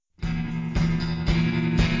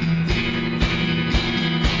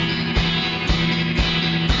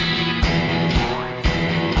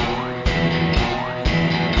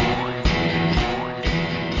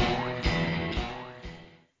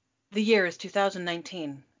year is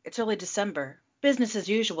 2019. It's early December. Business as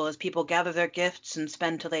usual as people gather their gifts and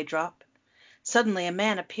spend till they drop. Suddenly a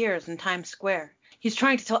man appears in Times Square. He's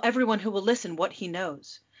trying to tell everyone who will listen what he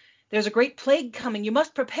knows. There's a great plague coming. You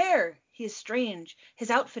must prepare. He is strange.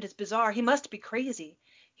 His outfit is bizarre. He must be crazy.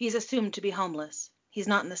 He is assumed to be homeless. He's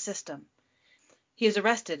not in the system. He is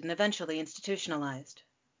arrested and eventually institutionalized.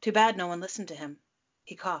 Too bad no one listened to him.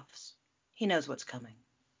 He coughs. He knows what's coming.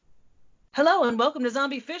 Hello and welcome to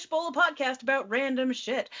Zombie Fishbowl, a podcast about random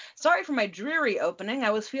shit. Sorry for my dreary opening.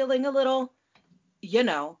 I was feeling a little,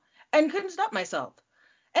 and couldn't stop myself.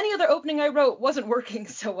 Any other opening I wrote wasn't working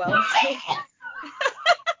so well.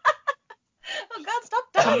 Oh God,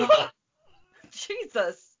 stop dying.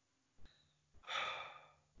 Jesus.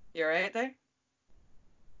 You alright there?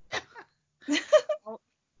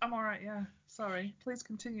 I'm alright, yeah. Sorry. Please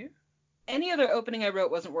continue. Any other opening I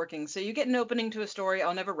wrote wasn't working, so you get an opening to a story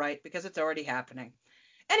I'll never write because it's already happening.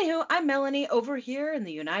 Anywho, I'm Melanie over here in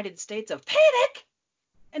the United States of Panic!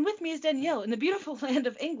 And with me is Danielle in the beautiful land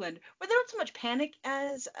of England, where they don't so much panic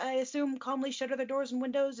as, I assume, calmly shutter their doors and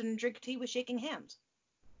windows and drink tea with shaking hands.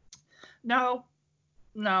 No.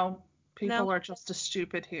 People are just as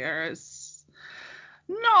stupid here as...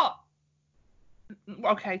 Not...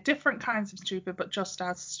 Okay, different kinds of stupid, but just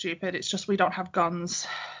as stupid. It's just we don't have guns.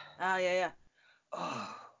 Ah, yeah.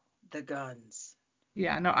 Oh, the guns.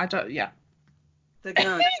 Yeah, no, I don't, yeah. The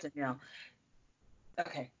guns, Danielle.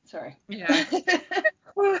 Okay, sorry. Yeah.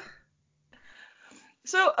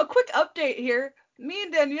 So, a quick update here. Me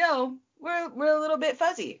and Danielle, we're a little bit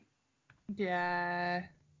fuzzy. Yeah.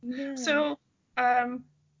 So,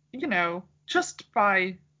 just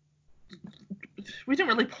by... We didn't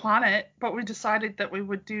really plan it, but we decided that we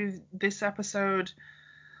would do this episode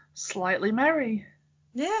slightly merry.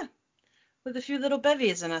 Yeah, with a few little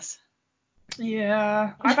bevies in us.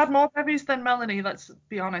 Yeah, I've had more bevies than Melanie, let's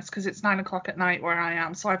be honest, because it's 9 o'clock at night where I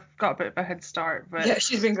am, so I've got a bit of a head start. But yeah,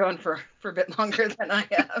 she's been going for a bit longer than I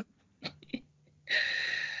have.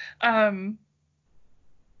 I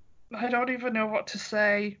don't even know what to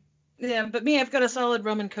say. Yeah, but me, I've got a solid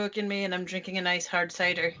rum and coke in me, and I'm drinking a nice hard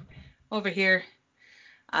cider over here.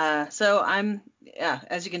 So I'm,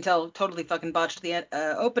 as you can tell, totally fucking botched the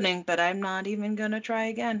opening, but I'm not even gonna try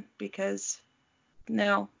again because,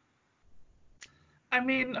 no. I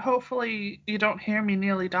mean, hopefully you don't hear me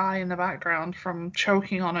nearly die in the background from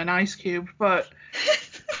choking on an ice cube, but...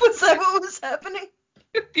 Was that what was happening?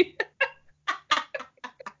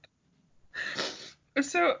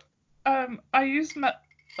 So,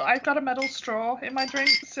 I've got a metal straw in my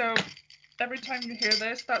drink, so every time you hear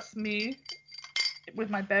this, that's me with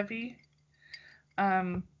my bevy.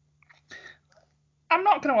 I'm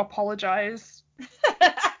not going to apologize.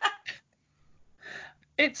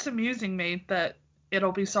 It's amusing me that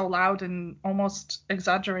it'll be so loud and almost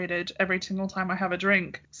exaggerated every single time I have a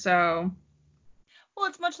drink, so... Well,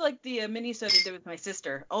 it's much like the mini-sode I did with my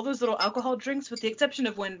sister. All those little alcohol drinks, with the exception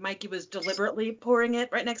of when Mikey was deliberately pouring it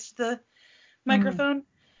right next to the microphone.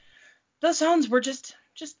 Those sounds were just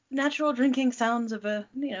natural drinking sounds of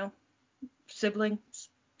siblings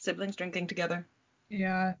drinking together.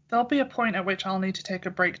 Yeah, there'll be a point at which I'll need to take a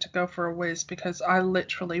break to go for a whiz because I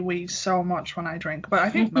literally wheeze so much when I drink. But I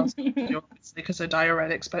think most people do, obviously, because they're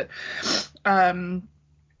diuretics. But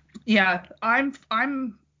yeah, I'm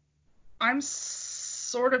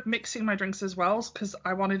sort of mixing my drinks as well because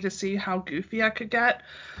I wanted to see how goofy I could get.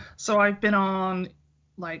 So I've been on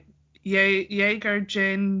like Jaeger,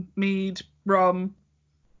 gin, mead, rum,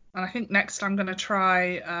 and I think next I'm gonna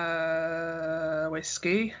try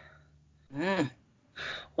whiskey.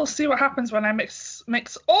 We'll see what happens when I mix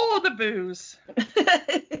all of the booze.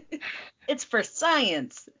 It's for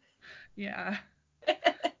science. Yeah.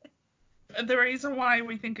 The reason why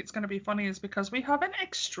we think it's going to be funny is because we have an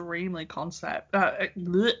extremely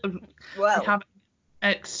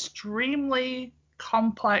extremely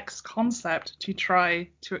complex concept to try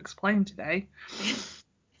to explain today.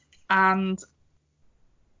 And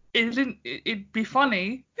it'd be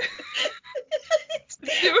funny.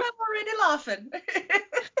 I'm already laughing.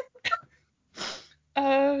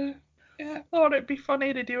 Yeah, I thought it'd be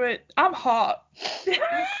funny to do it. I'm hot.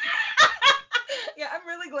 Yeah, I'm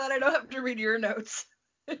really glad I don't have to read your notes.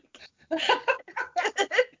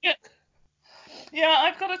 Yeah,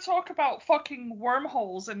 I've got to talk about fucking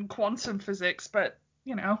wormholes and quantum physics, but,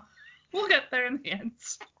 we'll get there in the end.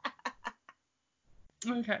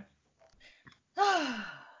 Okay.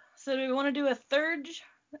 So do we want to do a third?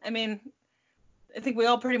 I mean, I think we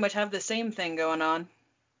all pretty much have the same thing going on.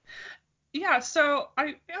 Yeah, so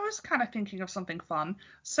I was kind of thinking of something fun.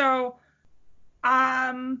 So,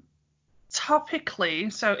 topically,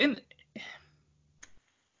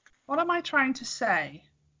 What am I trying to say?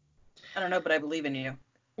 I don't know, but I believe in you.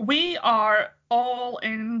 We are all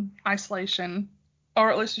in isolation, or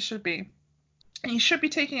at least you should be. And you should be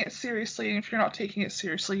taking it seriously, and if you're not taking it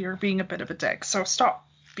seriously, you're being a bit of a dick. So stop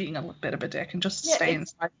being a bit of a dick and just stay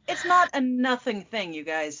inside. It's not a nothing thing, you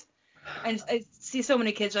guys. I see so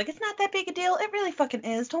many kids like, it's not that big a deal. It really fucking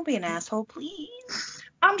is. Don't be an asshole, please.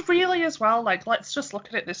 And really as well, like, let's just look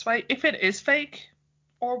at it this way. If it is fake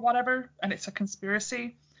or whatever, and it's a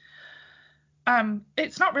conspiracy,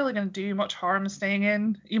 it's not really going to do much harm staying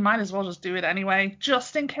in. You might as well just do it anyway,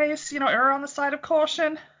 just in case, err on the side of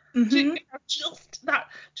caution. Mm-hmm.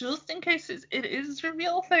 Just in case it is a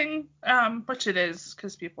real thing, which it is,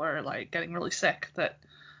 because people are like getting really sick. That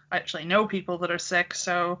I actually know people that are sick,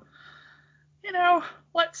 so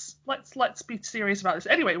let's be serious about this.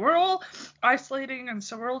 Anyway, we're all isolating, and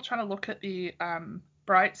so we're all trying to look at the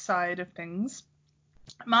bright side of things.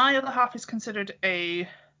 My other half is considered a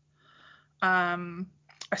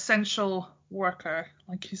essential worker,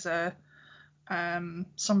 like he's a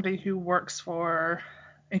somebody who works for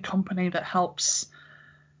a company that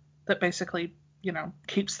basically,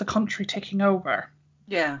 keeps the country ticking over.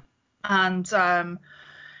 Yeah. And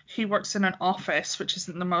he works in an office, which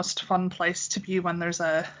isn't the most fun place to be when there's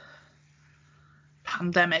a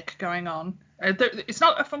pandemic going on. It's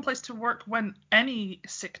not a fun place to work when any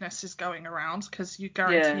sickness is going around, because you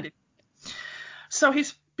guaranteed it. So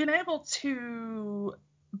he's been able to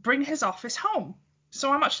bring his office home.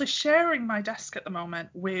 So I'm actually sharing my desk at the moment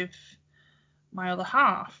with my other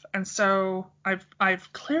half, and so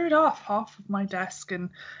I've cleared off half of my desk, and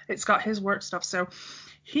it's got his work stuff. So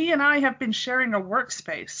he and I have been sharing a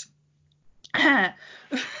workspace. And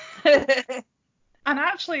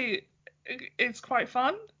actually, it's quite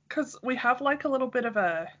fun, because we have like a little bit of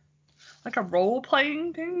a role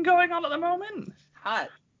playing thing going on at the moment. Hot.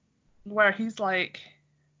 Where he's like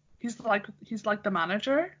the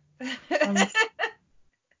manager, and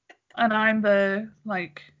I'm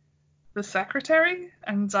the secretary,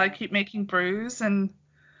 and I keep making brews and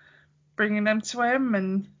bringing them to him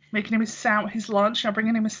and making him his lunch,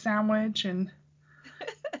 bringing him a sandwich, and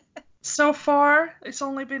so far it's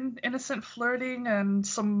only been innocent flirting and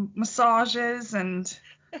some massages, and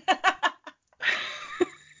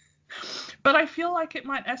but I feel like it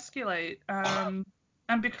might escalate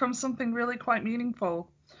and become something really quite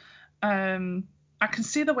meaningful. I can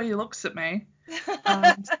see the way he looks at me,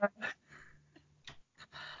 and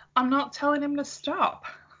I'm not telling him to stop.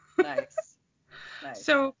 Nice.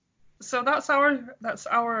 So that's our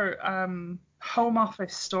home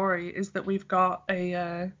office story, is that we've got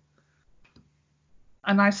a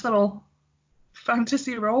nice little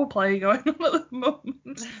fantasy role play going on at the moment.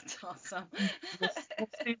 That's awesome. We'll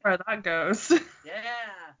see where that goes.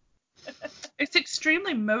 Yeah. It's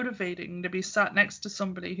extremely motivating to be sat next to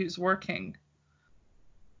somebody who's working.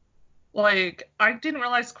 Like, I didn't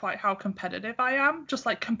realize quite how competitive I am, just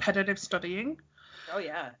like competitive studying. Oh,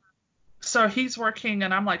 yeah. So he's working,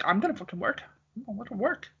 and I'm like, I'm going to fucking work. I'm going to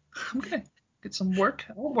work. I'm going to get some work.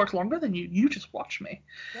 I'll work longer than you. You just watch me.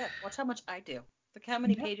 Yeah, watch how much I do. Look how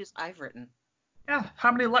many pages I've written. Yeah,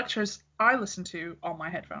 how many lectures I listen to on my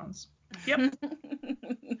headphones. Yep.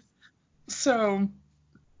 So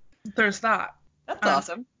there's that. That's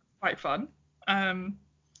awesome. Quite fun.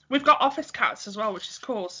 We've got office cats as well, which is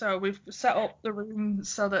cool. So we've set up the room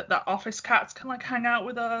so that the office cats can hang out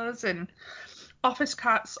with us, and office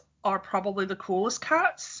cats are probably the coolest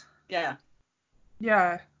cats. Yeah.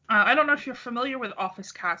 Yeah. I don't know if you're familiar with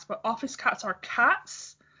office cats, but office cats are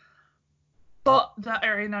cats, but that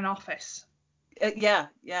are in an office. Yeah,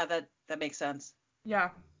 that makes sense. Yeah.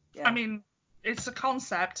 I mean, it's a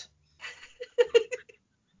concept.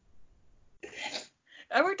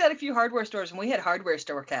 I worked at a few hardware stores, and we had hardware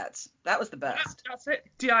store cats. That was the best. Yeah, that's it.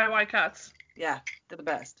 DIY cats. Yeah, they're the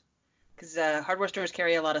best. Because hardware stores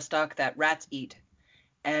carry a lot of stuff that rats eat.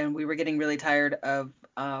 And we were getting really tired of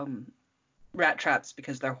rat traps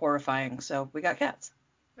because they're horrifying. So we got cats.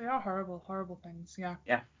 They are horrible, horrible things. Yeah.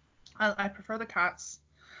 Yeah. I prefer the cats.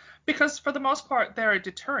 Because for the most part, they're a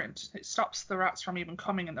deterrent. It stops the rats from even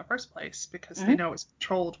coming in the first place, because they know it's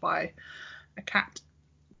controlled by a cat.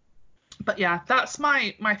 But yeah, that's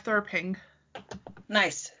my therping.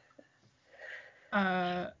 Nice.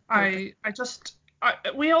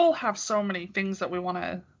 We all have so many things that we want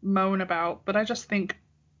to moan about, but I just think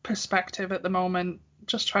perspective at the moment,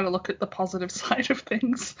 just try to look at the positive side of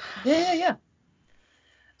things. Yeah.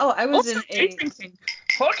 Oh, I was also, in a... drinking.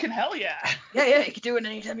 Fucking hell yeah. Yeah, you can do it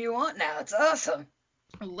anytime you want now. It's awesome.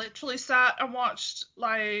 I literally sat and watched,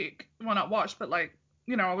 I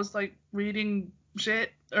was reading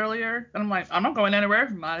shit earlier, and I'm like, I'm not going anywhere.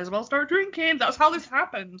 Might as well start drinking. That's how this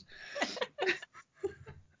happened.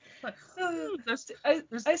 Like,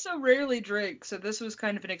 there's I so rarely drink, so this was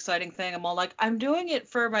kind of an exciting thing. I'm all like, I'm doing it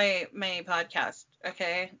for my podcast,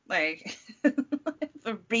 okay? Like,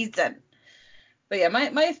 for a reason. But yeah,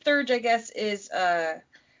 my third, I guess, is uh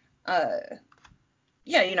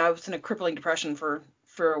yeah, I was in a crippling depression for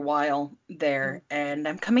a while there, and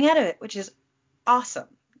I'm coming out of it, which is awesome.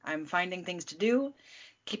 I'm finding things to do,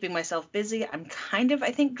 keeping myself busy. I'm kind of,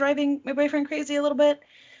 I think, driving my boyfriend crazy a little bit.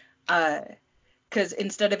 Because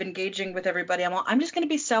instead of engaging with everybody, I'm just going to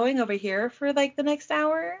be sewing over here for like the next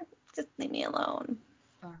hour. Just leave me alone.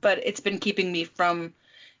 But it's been keeping me from,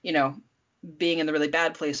 you know, being in the really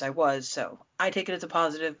bad place I was. So I take it as a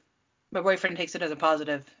positive. My boyfriend takes it as a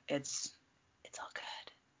positive. It's all good.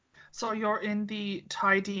 So you're in the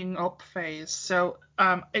tidying up phase. So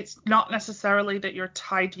it's not necessarily that you're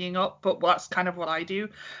tidying up, but that's kind of what I do.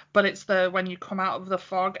 But it's the when you come out of the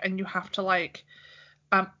fog and you have to like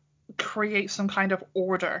um, create some kind of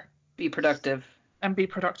order Be productive. and be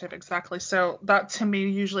productive. Exactly. So that to me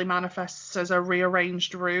usually manifests as a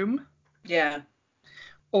rearranged room Yeah.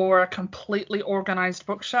 or a completely organized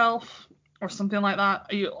bookshelf or something like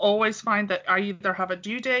that. You always find that I either have a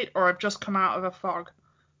due date or I've just come out of a fog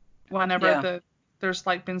whenever Yeah. there's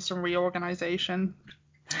like been some reorganization.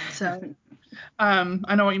 So I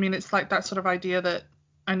know what you mean. It's like that sort of idea that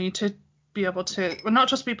I need to be able to well, not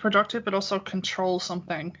just be productive but also control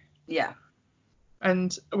something. Yeah.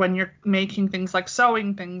 And when you're making things like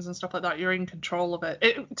sewing things and stuff like that, you're in control of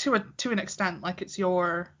it to an extent. Like it's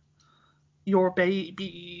your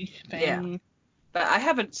baby Yeah. thing. But I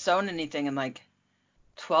haven't sewn anything in like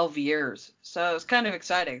 12 years. So it's kind of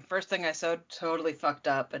exciting. First thing I sewed totally fucked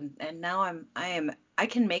up, and now I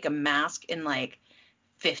can make a mask in like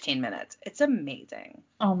 15 minutes. It's amazing.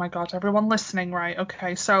 Oh my God, everyone listening, right?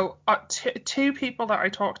 Okay, so two people that I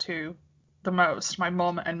talk to the most, my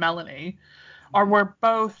mom and Melanie, are were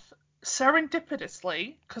both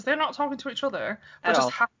serendipitously, because they're not talking to each other, but At just all.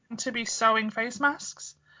 happen to be sewing face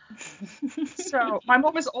masks. So my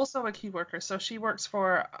mom is also a key worker, so she works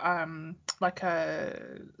for like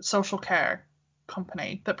a social care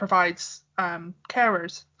company that provides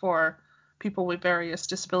carers for people with various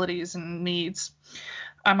disabilities and needs.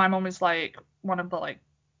 And my mom is like one of the like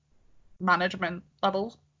management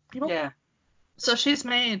level people. Yeah. So she's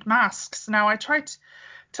made masks. Now I tried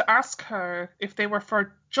to ask her if they were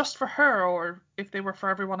for just for her or if they were for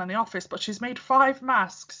everyone in the office, but she's made 5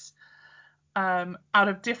 masks out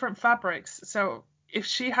of different fabrics. So if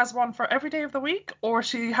she has one for every day of the week or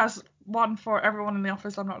she has one for everyone in the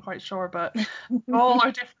office, I'm not quite sure, but all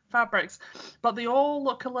are different fabrics. But they all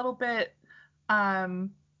look a little bit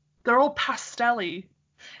they're all pastel-y.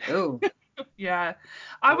 Ooh. Yeah.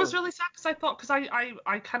 I was Ooh. really sad because I thought because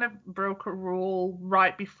I kind of broke a rule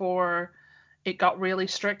right before it got really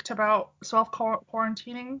strict about self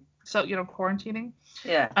quarantining. So, quarantining.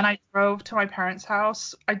 Yeah. And I drove to my parents'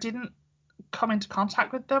 house. I didn't come into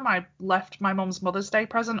contact with them. I left my mum's Mother's Day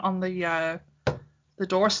present on the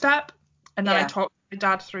doorstep, and then I Yeah. talked to my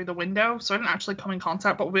dad through the window. So I didn't actually come in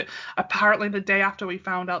contact. But apparently the day after we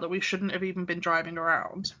found out that we shouldn't have even been driving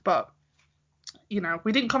around. But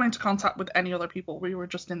we didn't come into contact with any other people. We were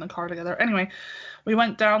just in the car together. Anyway, we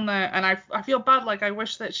went down there, and I feel bad. Like I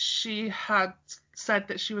wish that she had said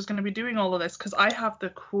that she was going to be doing all of this because I have the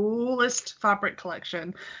coolest fabric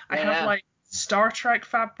collection. I have Yeah. like Star Trek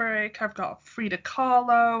fabric. I've got Frida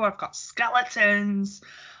Kahlo. I've got skeletons.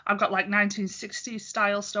 I've got like 1960s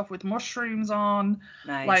style stuff with mushrooms on.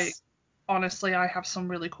 Like Nice. honestly, I have some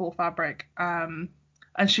really cool fabric. And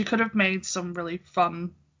she could have made some really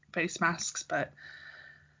fun face masks, but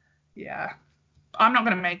yeah, I'm not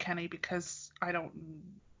going to make any because I don't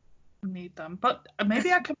need them. But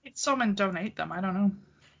maybe I could make some and donate them. I don't know.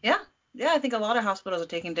 Yeah. Yeah, I think a lot of hospitals are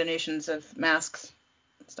taking donations of masks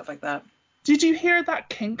and stuff like that. Did you hear that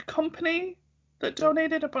kink company that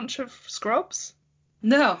donated a bunch of scrubs?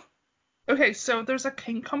 No. Okay, so there's a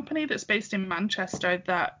kink company that's based in Manchester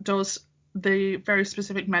that does the very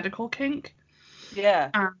specific medical kink, Yeah.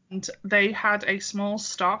 and they had a small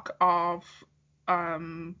stock of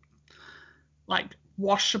like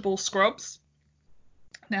washable scrubs.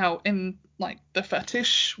 Now, in like the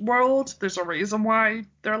fetish world, there's a reason why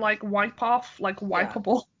they're like wipe off, like Yeah.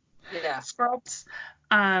 wipeable Yeah. scrubs.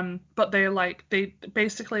 But they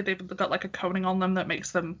basically they've got like a coating on them that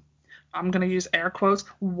makes them, I'm gonna use air quotes,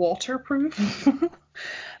 waterproof. um,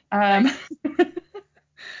 Nice.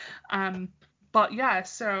 um, but yeah,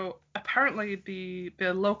 so apparently the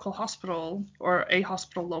local hospital or a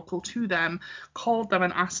hospital local to them called them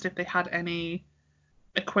and asked if they had any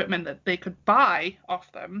equipment that they could buy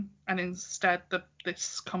off them, and instead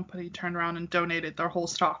this company turned around and donated their whole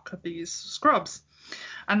stock of these scrubs.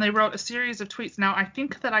 And they wrote a series of tweets. Now, I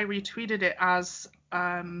think that I retweeted it as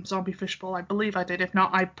Zombie Fishbowl. I believe I did. If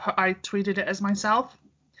not, I tweeted it as myself.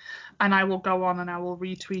 And I will go on and I will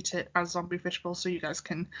retweet it as Zombie Fishbowl so you guys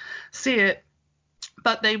can see it.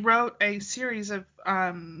 But they wrote a series of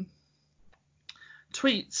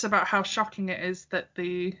tweets about how shocking it is that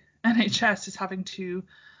the NHS is having to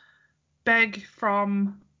beg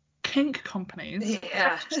from kink companies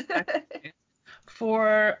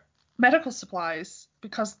for medical supplies,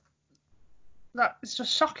 because that is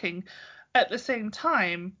just shocking. At the same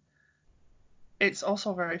time, it's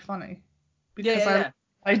also very funny, because I like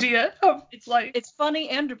the idea of it's funny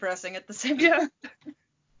and depressing at the same time. Yeah.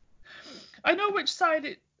 I know which side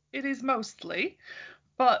it is mostly,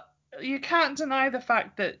 but you can't deny the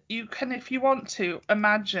fact that you can, if you want to,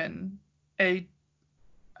 imagine a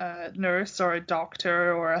nurse or a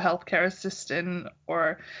doctor or a healthcare assistant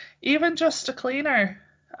or even just a cleaner.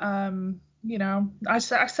 I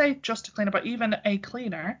say just a cleaner, but even a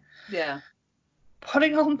cleaner. Yeah.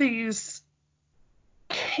 Putting on these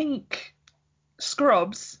kink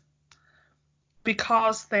scrubs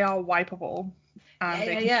because they are wipeable.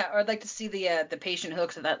 Yeah. Or I'd like to see the patient who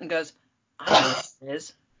looks at that and goes, I know what this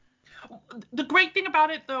is. The great thing about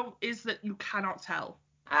it, though, is that you cannot tell.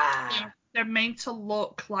 They're made to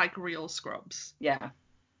look like real scrubs. Yeah.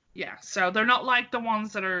 Yeah, so they're not like the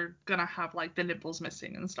ones that are gonna have like the nipples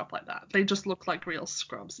missing and stuff like that. They just look like real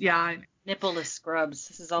scrubs. Yeah. Nippleless scrubs.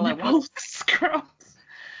 This is all I want. Nippleless scrubs.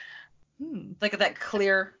 Like that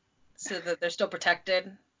clear, so that they're still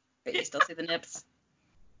protected, but you still see the nips.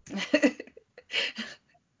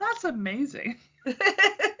 That's amazing.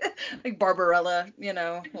 Like Barbarella,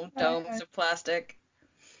 little domes of plastic.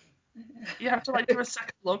 You have to do a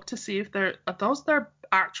second look to see if are those their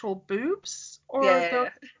actual boobs, or are those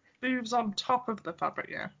boobs on top of the fabric.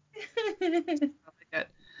 Yeah.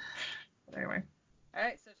 Anyway. All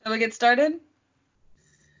right, so shall we get started?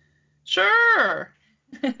 Sure.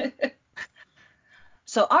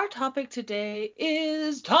 So our topic today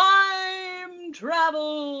is time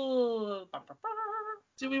travel.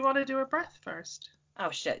 Do we want to do a breath first?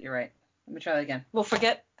 Oh shit, you're right. Let me try that again. Well,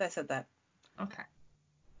 forget that I said that. Okay.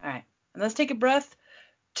 All right. And let's take a breath,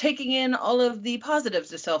 taking in all of the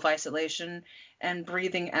positives of self-isolation and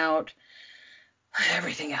breathing out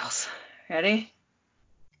everything else. Ready?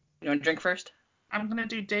 You want to drink first? I'm going to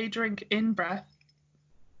do day drink in breath.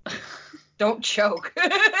 Don't choke. All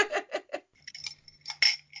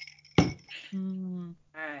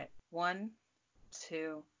right. 1,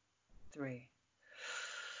 2, 3.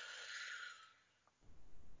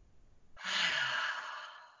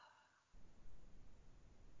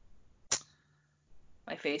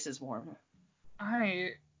 My face is warm.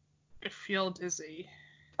 I feel dizzy.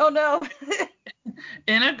 Oh no.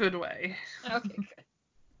 In a good way. Okay, good.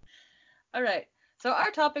 All right. So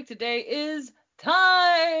our topic today is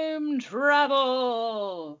time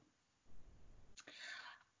travel.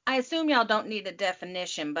 I assume y'all don't need a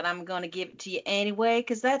definition, but I'm going to give it to you anyway,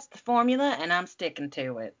 because that's the formula, and I'm sticking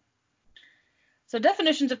to it. So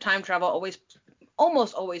definitions of time travel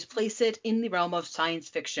almost always place it in the realm of science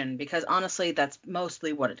fiction, because honestly, that's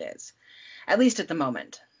mostly what it is, at least at the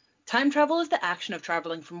moment. Time travel is the action of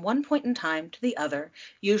traveling from one point in time to the other,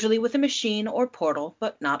 usually with a machine or portal,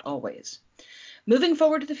 but not always. Moving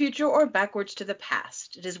forward to the future or backwards to the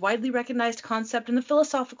past. It is a widely recognized concept in the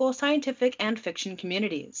philosophical, scientific, and fiction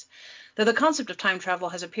communities. Though the concept of time travel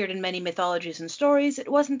has appeared in many mythologies and stories,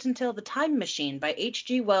 it wasn't until The Time Machine by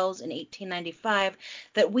H.G. Wells in 1895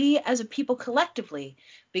 that we, as a people collectively,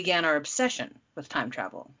 began our obsession with time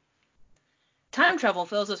travel. Time travel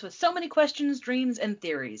fills us with so many questions, dreams, and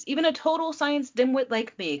theories. Even a total science dimwit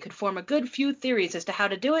like me could form a good few theories as to how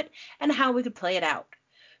to do it and how we could play it out.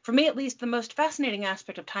 For me, at least, the most fascinating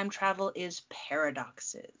aspect of time travel is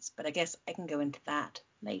paradoxes, but I guess I can go into that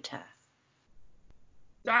later.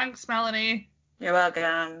 Thanks, Melanie. You're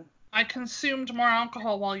welcome. I consumed more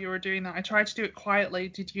alcohol while you were doing that. I tried to do it quietly.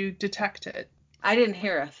 Did you detect it? I didn't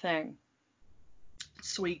hear a thing.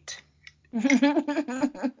 Sweet.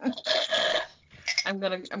 I'm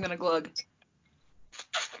gonna glug.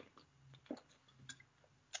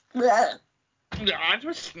 Yeah,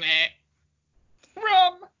 just snack.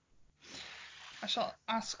 Rum. I shall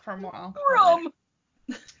ask for more alcohol. Rum.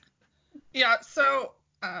 Yeah, so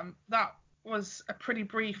that was a pretty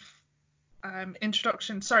brief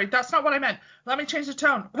introduction. Sorry, that's not what I meant. Let me change the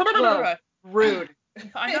tone. Whoa, rude.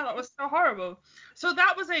 I know, that was so horrible. So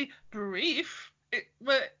that was a brief,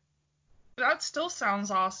 but that still sounds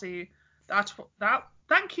Aussie. That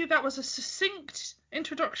thank you. That was a succinct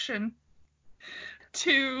introduction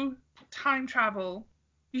to time travel.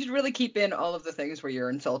 You should really keep in all of the things where you're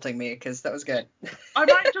insulting me, because that was good. I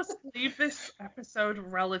might just leave this episode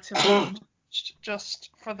relatively untouched, just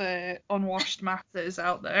for the unwashed masses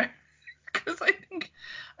out there. Because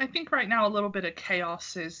I think right now a little bit of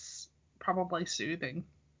chaos is probably soothing.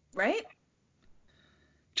 Right?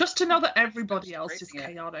 Just to know that everybody else is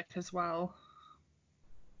chaotic as well.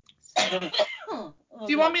 Do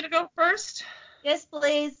you want me to go first? Yes,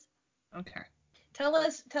 please. Okay. Tell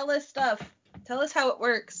us stuff. Tell us how it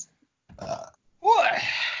works. What?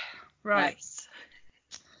 Right. Nice.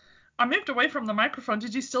 I moved away from the microphone.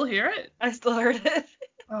 Did you still hear it? I still heard it.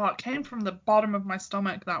 Oh, it came from the bottom of my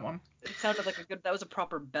stomach, that one. It sounded like that was a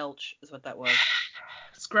proper belch, is what that was.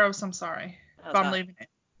 It's gross, I'm sorry. How's But I'm that? leaving it.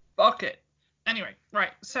 Fuck it. Anyway,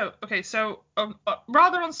 right. So,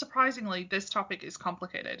 rather unsurprisingly, this topic is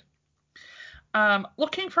complicated.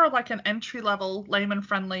 Looking for like an entry-level,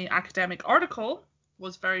 layman-friendly academic article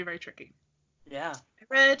was very, very tricky. Yeah. I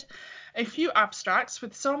read a few abstracts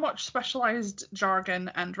with so much specialized jargon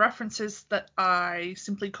and references that I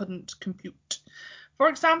simply couldn't compute. For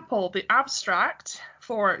example, the abstract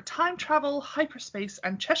for Time Travel, Hyperspace,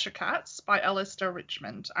 and Cheshire Cats by Alistair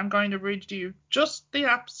Richmond. I'm going to read you just the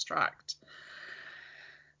abstract.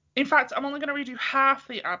 In fact, I'm only going to read you half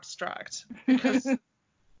the abstract because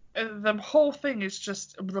the whole thing is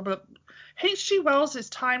just blah, blah. H.G. Wells'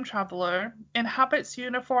 time traveler inhabits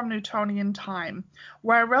uniform Newtonian time,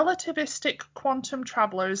 where relativistic quantum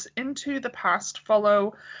travelers into the past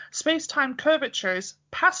follow space-time curvatures.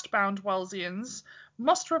 Past-bound Wellsians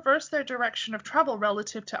must reverse their direction of travel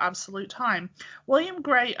relative to absolute time. William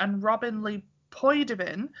Gray and Robin Lee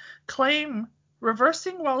Poidevin claim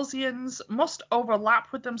reversing Wellsians must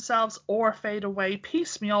overlap with themselves or fade away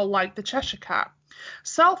piecemeal like the Cheshire Cat.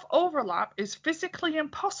 Self-overlap is physically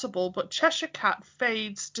impossible, but Cheshire Cat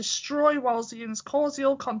fades destroy Wellsians'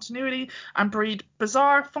 causal continuity and breed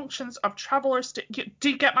bizarre functions of travelers. Do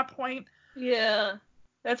you get my point? Yeah.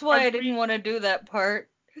 That's why I didn't want to do that part.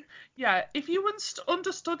 Yeah, if you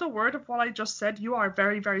understood a word of what I just said, you are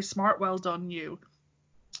very, very smart. Well done, you.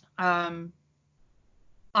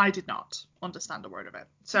 I did not understand a word of it.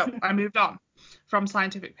 So I moved on from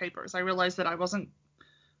scientific papers. I realized that I wasn't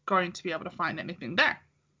going to be able to find anything there.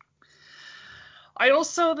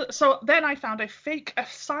 So then I found a fake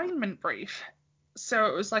assignment brief. So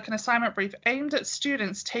it was like an assignment brief aimed at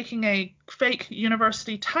students taking a fake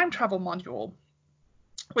university time travel module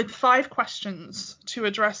with 5 questions to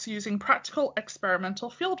address using practical experimental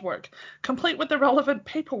fieldwork, complete with the relevant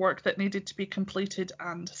paperwork that needed to be completed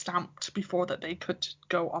and stamped before that they could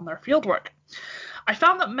go on their fieldwork. I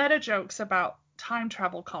found that meta jokes about time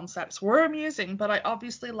travel concepts were amusing, but I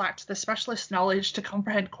obviously lacked the specialist knowledge to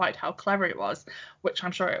comprehend quite how clever it was, which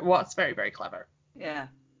I'm sure it was very, very clever. Yeah.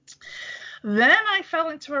 Then I fell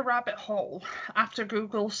into a rabbit hole after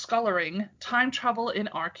Google scholaring time travel in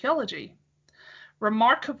archaeology.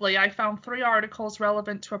 Remarkably, I found 3 articles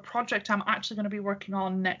relevant to a project I'm actually going to be working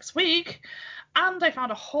on next week, and I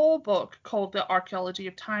found a whole book called The Archaeology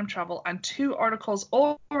of Time Travel and 2 articles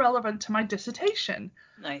all relevant to my dissertation.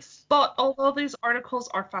 Nice. But although these articles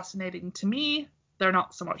are fascinating to me, they're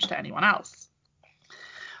not so much to anyone else.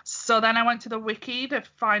 So then I went to the wiki to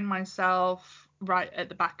find myself right at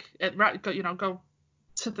the back, go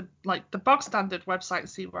to the bog standard website and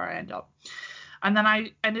see where I end up. And then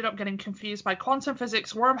I ended up getting confused by quantum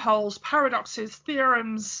physics, wormholes, paradoxes,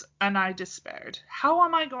 theorems, and I despaired. How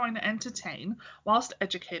am I going to entertain whilst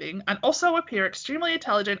educating and also appear extremely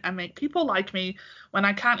intelligent and make people like me when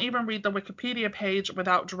I can't even read the Wikipedia page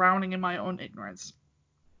without drowning in my own ignorance?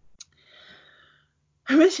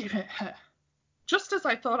 Who is she? Just as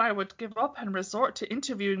I thought I would give up and resort to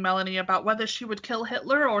interviewing Melanie about whether she would kill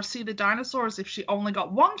Hitler or see the dinosaurs if she only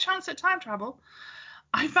got one chance at time travel,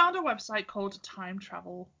 I found a website called Time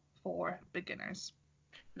Travel for Beginners.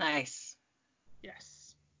 Nice.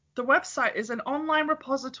 Yes. The website is an online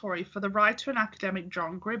repository for the writer and academic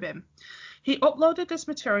John Gribbin. He uploaded this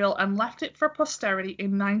material and left it for posterity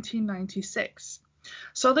in 1996.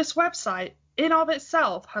 So this website, in of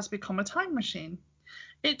itself, has become a time machine.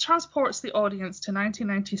 It transports the audience to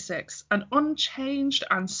 1996, an unchanged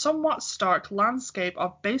and somewhat stark landscape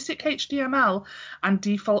of basic HTML and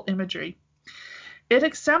default imagery. It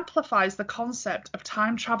exemplifies the concept of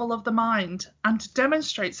time travel of the mind and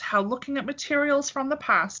demonstrates how looking at materials from the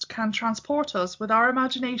past can transport us with our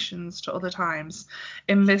imaginations to other times,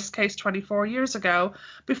 in this case 24 years ago,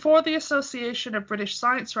 before the Association of British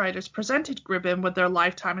Science Writers presented Gribbin with their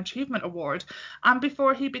Lifetime Achievement Award, and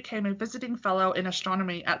before he became a visiting fellow in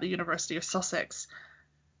astronomy at the University of Sussex.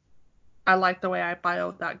 I like the way I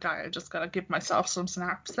bioed that guy. I just gotta give myself some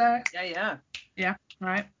snaps there. Yeah. Yeah,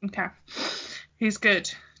 right. Okay. He's good.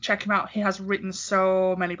 Check him out. He has written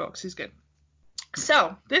so many books. He's good.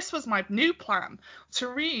 So, this was my new plan, to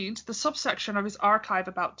read the subsection of his archive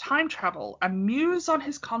about time travel and muse on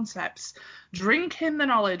his concepts, drink in the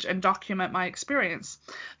knowledge and document my experience.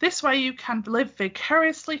 This way you can live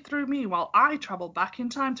vicariously through me while I travel back in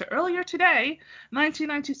time to earlier today,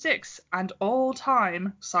 1996, and all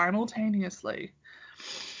time simultaneously.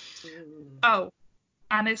 Oh,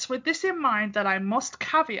 and it's with this in mind that I must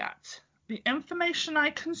caveat. The information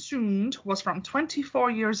I consumed was from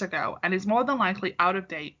 24 years ago and is more than likely out of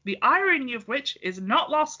date, the irony of which is not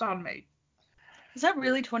lost on me. Is that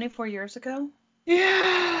really 24 years ago?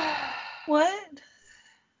 Yeah. What?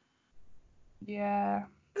 Yeah.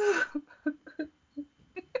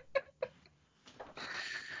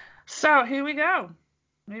 So, here we go.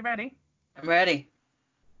 Are you ready? I'm ready.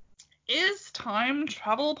 Is time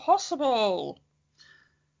travel possible?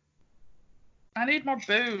 I need more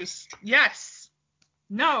booze. Yes.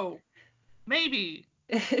 No. Maybe.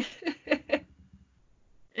 It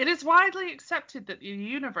is widely accepted that the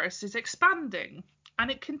universe is expanding, and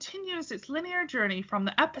it continues its linear journey from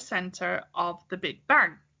the epicenter of the Big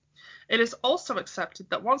Bang. It is also accepted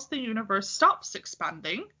that once the universe stops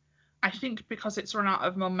expanding, I think because it's run out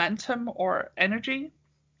of momentum or energy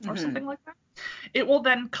or something like that, it will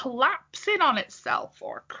then collapse in on itself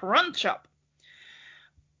or crunch up.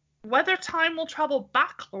 Whether time will travel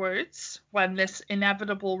backwards when this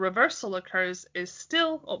inevitable reversal occurs is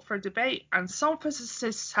still up for debate, and some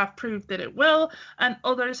physicists have proved that it will, and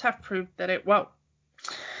others have proved that it won't.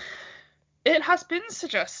 It has been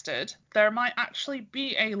suggested there might actually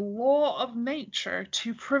be a law of nature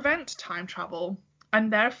to prevent time travel,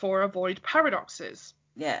 and therefore avoid paradoxes.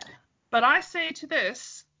 Yeah. But I say to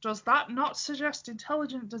this, does that not suggest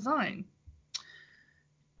intelligent design?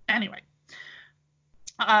 Anyway.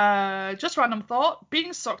 Just random thought,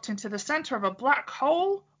 being sucked into the center of a black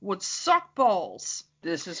hole would suck balls.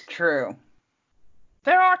 This is true.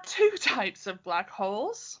 There are two types of black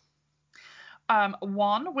holes.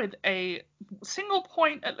 One with a single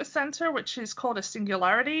point at the center, which is called a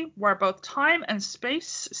singularity, where both time and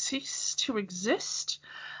space cease to exist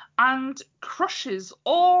and crushes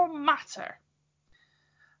all matter.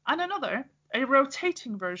 And another, a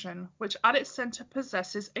rotating version, which at its center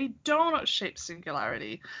possesses a donut-shaped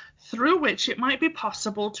singularity, through which it might be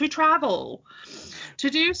possible to travel. To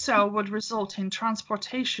do so would result in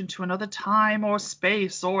transportation to another time or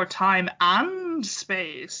space, or time and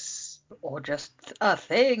space. Or just a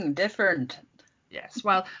thing different. Yes,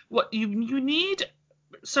 well, what you need...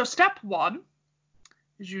 So step one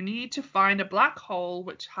is you need to find a black hole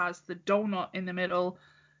which has the donut in the middle,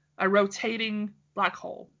 a rotating black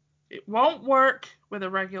hole. It won't work with a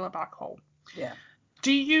regular black hole. Yeah.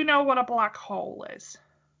 Do you know what a black hole is?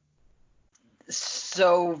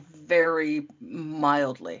 So very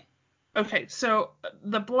mildly. Okay, so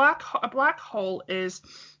a black hole is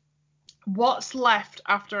what's left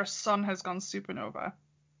after a sun has gone supernova.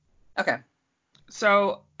 Okay.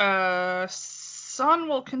 So sun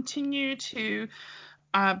will continue to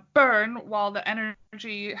burn while the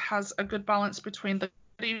energy has a good balance between the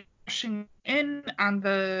rushing in and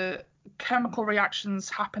the chemical reactions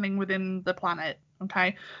happening within the planet.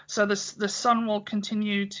 Okay, so the sun will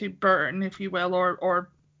continue to burn, if you will, or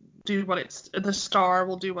do what the star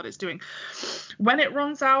will do what it's doing. When it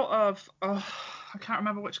runs out of, I can't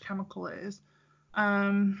remember which chemical it is.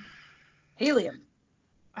 Helium.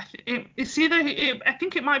 It's either, I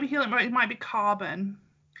think it might be helium, or it might be carbon.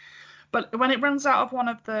 But when it runs out of one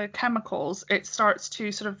of the chemicals, it starts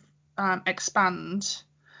to sort of expand,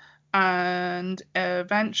 and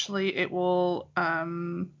eventually it will.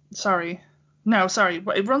 It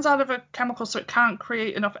runs out of a chemical, so it can't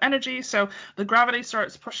create enough energy. So the gravity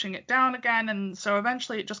starts pushing it down again, and so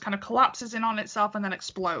eventually it just kind of collapses in on itself and then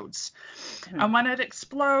explodes. And when it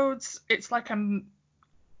explodes, it's like a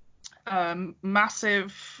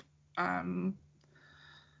massive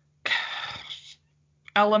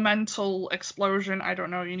elemental explosion. I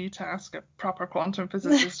don't know. You need to ask a proper quantum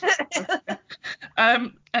physicist.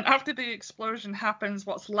 And after the explosion happens,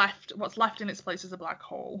 what's left in its place is a black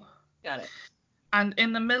hole. Got it. And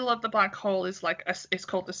in the middle of the black hole is it's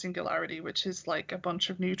called the singularity, which is like a bunch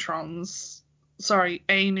of neutrons. Sorry,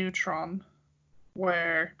 a neutron,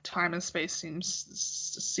 where time and space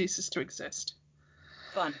ceases to exist.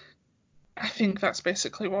 Fun. I think that's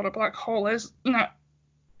basically what a black hole is. No,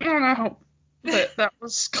 I hope that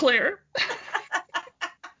was clear.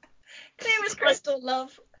 Clear as crystal,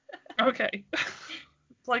 love. Okay.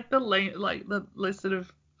 It's like the list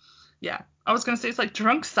of Yeah. I was going to say it's like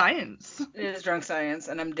drunk science. It is drunk science,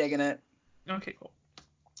 and I'm digging it. Okay, cool.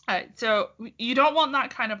 All right, so you don't want that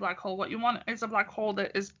kind of black hole. What you want is a black hole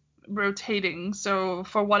that is rotating. So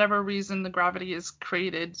for whatever reason, the gravity has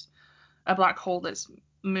created a black hole that's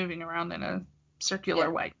moving around in a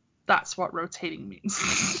circular way. That's what rotating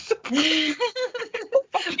means. Moving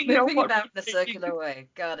about in a circular way.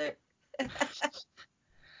 Got it.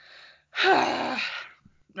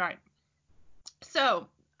 Right. So,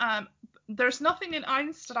 there's nothing in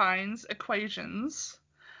Einstein's equations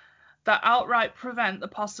that outright prevent the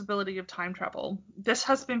possibility of time travel. This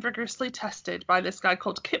has been vigorously tested by this guy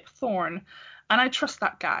called Kip Thorne, and I trust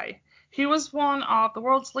that guy. He was one of the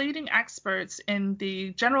world's leading experts in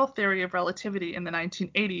the general theory of relativity in the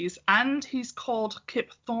 1980s, and he's called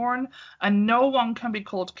Kip Thorne, and no one can be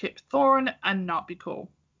called Kip Thorne and not be cool.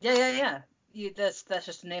 Yeah. That's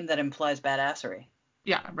just a name that implies badassery.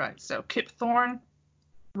 Yeah, right. So Kip Thorne,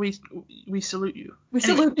 we salute you. We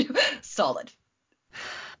salute you. Solid.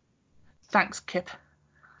 Thanks, Kip.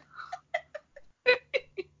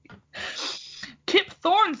 Kip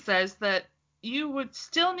Thorne says that you would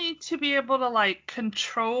still need to be able to like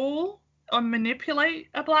control or manipulate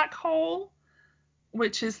a black hole,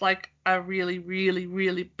 which is like a really, really,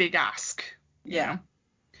 really big ask. You know?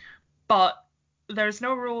 But there's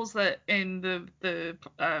no rules that in the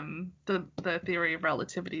theory of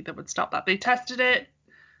relativity that would stop that. They tested it.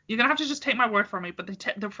 You're gonna have to just take my word for me, but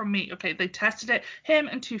they're from me. Okay, they tested it. Him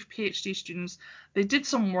and two PhD students. They did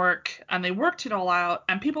some work and they worked it all out.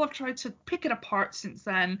 And people have tried to pick it apart since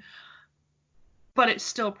then, but it's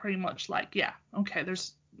still pretty much like, yeah, okay,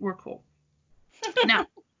 we're cool. Now,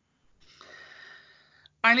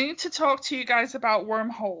 I need to talk to you guys about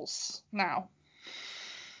wormholes now.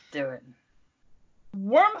 Do it.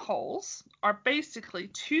 Wormholes are basically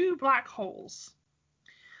two black holes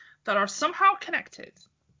that are somehow connected,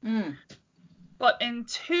 but in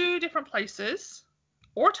two different places,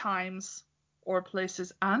 or times, or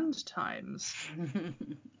places and times.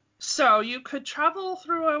 So you could travel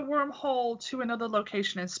through a wormhole to another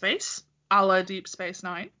location in space, a la Deep Space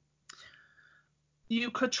Nine.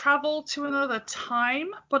 You could travel to another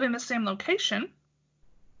time, but in the same location,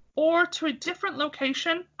 or to a different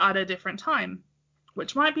location at a different time,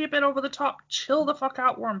 which might be a bit over the top. Chill the fuck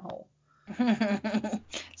out, wormhole.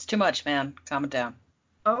 It's too much, man. Calm it down.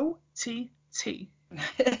 OTT.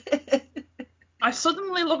 I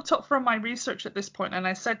suddenly looked up from my research at this point and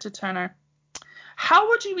I said to Turner, how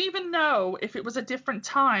would you even know if it was a different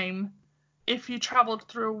time if you traveled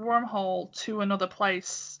through a wormhole to another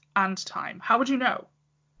place and time? How would you know?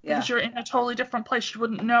 Yeah. Because you're in a totally different place. You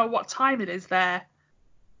wouldn't know what time it is there.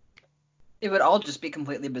 It would all just be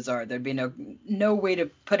completely bizarre. There'd be no way to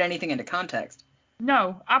put anything into context.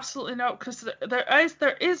 No, absolutely no, because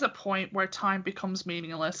there is a point where time becomes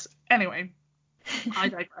meaningless. Anyway, I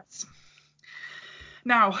digress.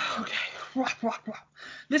 Now, okay,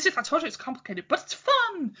 I told you it's complicated, but it's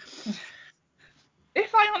fun!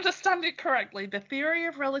 If I understand it correctly, the theory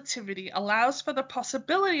of relativity allows for the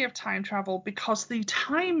possibility of time travel because the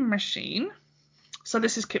time machine, so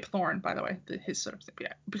this is Kip Thorne, by the way, his sort of thing,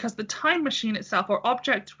 yeah, because the time machine itself, or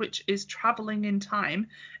object which is traveling in time,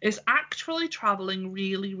 is actually traveling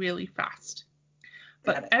really, really fast.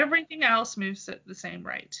 But everything else moves at the same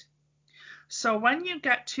rate. So when you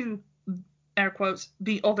get to, air quotes,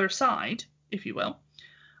 the other side, if you will,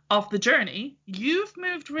 of the journey, you've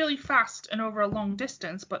moved really fast and over a long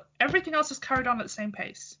distance, but everything else is carried on at the same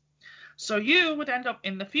pace. So you would end up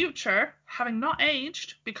in the future having not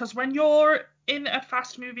aged, because when you're in a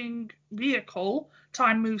fast-moving vehicle,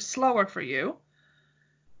 time moves slower for you,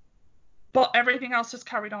 but everything else is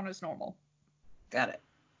carried on as normal. Got it.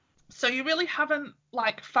 So you really haven't,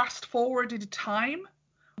 like, fast-forwarded time.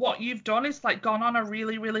 What you've done is, like, gone on a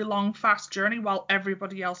really, really long, fast journey while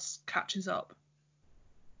everybody else catches up.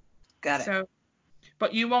 Got it. So,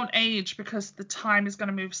 but you won't age because the time is going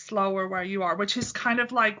to move slower where you are, which is kind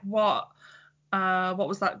of like what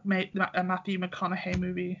was that Matthew McConaughey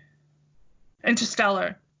movie?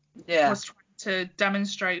 Interstellar. Yeah. Was trying to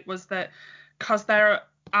demonstrate was that because they're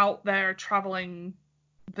out there traveling,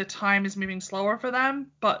 the time is moving slower for them,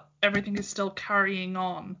 but everything is still carrying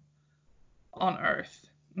on Earth.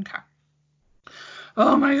 Okay.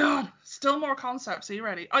 Oh my god. Still more concepts. Are you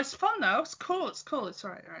ready? Oh, it's fun though. It's cool. It's all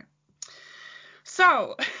right.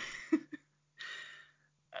 So,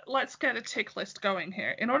 let's get a tick list going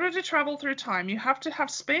here. In order to travel through time, you have to have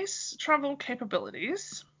space travel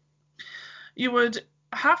capabilities. You would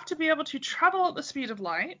have to be able to travel at the speed of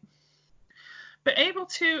light, be able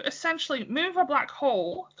to essentially move a black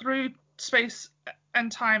hole through space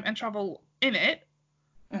and time and travel in it,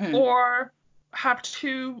 or have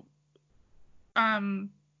two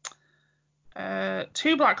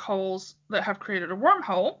two black holes that have created a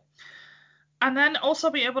wormhole, and then also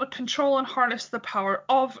be able to control and harness the power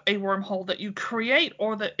of a wormhole that you create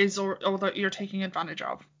or that you're taking advantage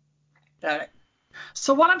of. Got it.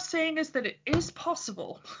 So what I'm saying is that it is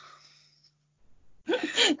possible.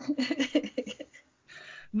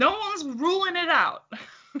 No one's ruling it out.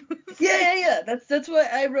 Yeah. That's why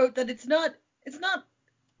I wrote that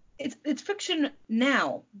it's fiction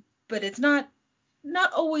now, but it's not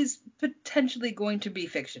always potentially going to be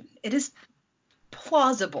fiction. It is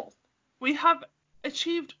plausible. We have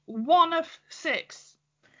achieved 1 of 6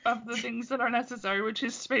 of the things that are necessary, which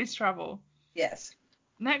is space travel. Yes.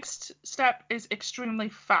 Next step is extremely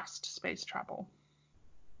fast space travel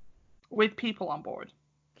with people on board.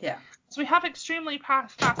 Yeah. So we have extremely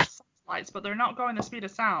fast satellites, but they're not going the speed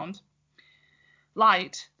of sound.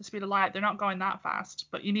 Light, the speed of light, they're not going that fast,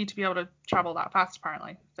 but you need to be able to travel that fast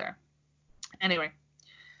apparently. There. Anyway,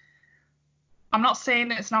 I'm not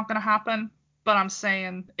saying it's not going to happen, but I'm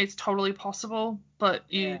saying it's totally possible, but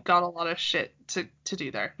you got a lot of shit to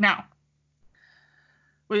do there. Now,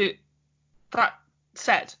 that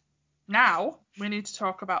said, now we need to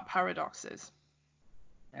talk about paradoxes.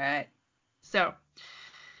 All right. So,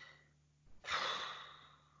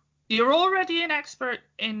 you're already an expert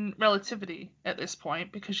in relativity at this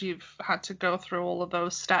point because you've had to go through all of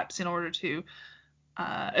those steps in order to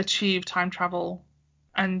achieve time travel,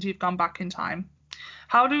 and you've gone back in time.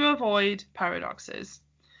 How to avoid paradoxes?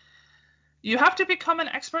 You have to become an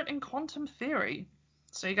expert in quantum theory.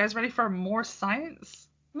 So you guys ready for more science?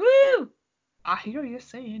 Woo! I hear you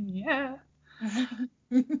saying yeah.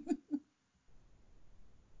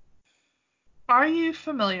 Are you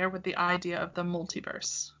familiar with the idea of the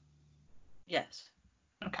multiverse? Yes.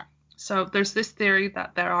 Okay. So there's this theory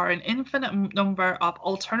that there are an infinite number of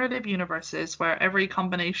alternative universes where every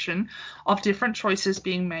combination of different choices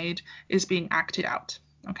being made is being acted out.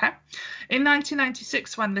 Okay. In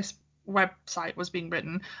 1996, when this website was being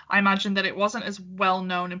written, I imagine that it wasn't as well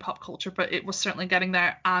known in pop culture, but it was certainly getting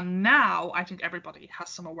there. And now I think everybody has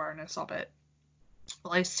some awareness of it.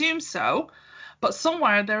 Well, I assume so. But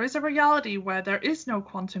somewhere there is a reality where there is no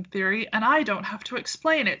quantum theory and I don't have to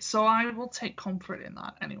explain it, so I will take comfort in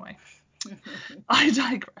that anyway. I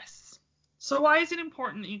digress. So why is it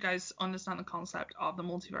important that you guys understand the concept of the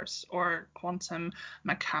multiverse or quantum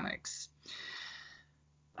mechanics?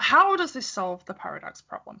 How does this solve the paradox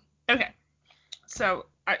problem? Okay, so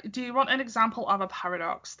do you want an example of a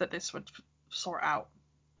paradox that this would sort out?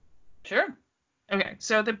 Sure. Okay,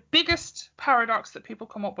 so the biggest paradox that people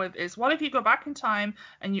come up with is, what if you go back in time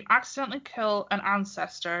and you accidentally kill an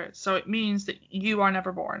ancestor, so it means that you are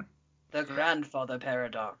never born? The grandfather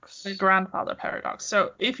paradox. The grandfather paradox.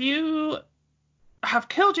 So if you have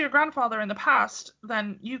killed your grandfather in the past,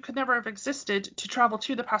 then you could never have existed to travel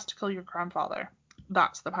to the past to kill your grandfather.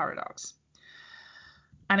 That's the paradox.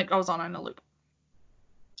 And it goes on in a loop.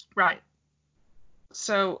 Right.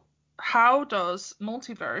 So how does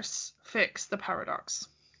multiverse fix the paradox?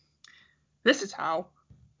 This is how.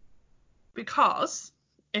 Because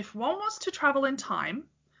if one was to travel in time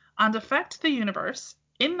and affect the universe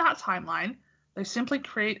in that timeline, they simply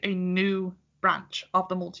create a new branch of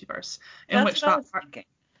the multiverse in which That's what I was thinking.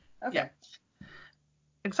 Okay. Yeah.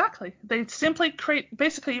 Exactly. They simply create,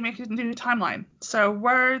 basically you make a new timeline. So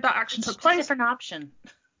where that action took place, a different option.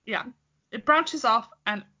 Yeah, it branches off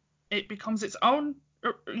and it becomes its own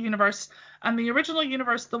universe, and the original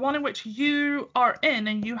universe, the one in which you are in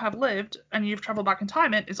and you have lived and you've traveled back in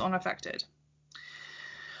time in, is unaffected.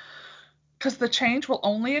 Because the change will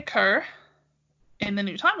only occur in the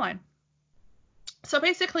new timeline. So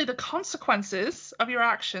basically the consequences of your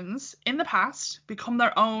actions in the past become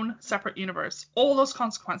their own separate universe. All those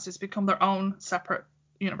consequences become their own separate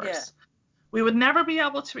universe. Yeah. We would never be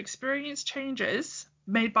able to experience changes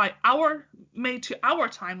made to our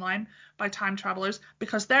timeline by time travelers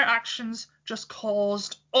because their actions just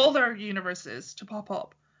caused other universes to pop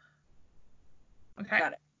up. Okay?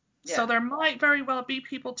 Got it. Yeah. So there might very well be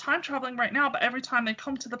people time traveling right now, but every time they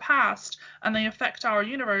come to the past and they affect our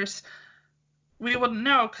universe, we wouldn't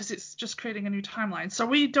know because it's just creating a new timeline. So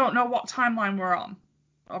we don't know what timeline we're on,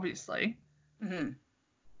 obviously.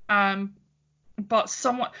 Mm-hmm. But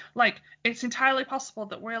somewhat, like, it's entirely possible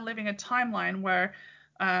that we're living a timeline where,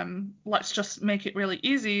 let's just make it really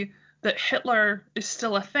easy, that Hitler is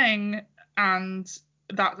still a thing and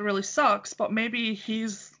that really sucks, but maybe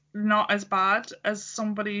he's not as bad as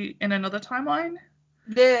somebody in another timeline.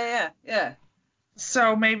 Yeah.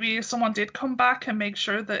 So maybe someone did come back and make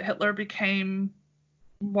sure that Hitler became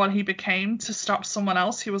what he became to stop someone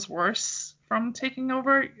else who was worse from taking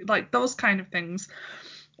over, like those kind of things.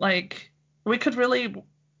 Like, We could really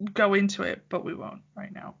go into it, but we won't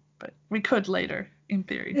right now. But we could later, in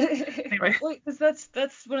theory. Anyway. Well, because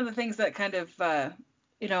that's one of the things that kind of I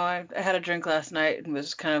had a drink last night and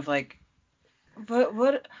was kind of like, but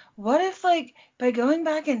what if, like, by going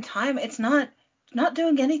back in time, it's not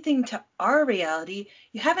doing anything to our reality.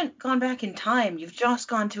 You haven't gone back in time. You've just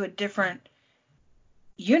gone to a different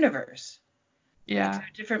universe, like to Yeah.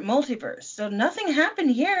 a different multiverse. So nothing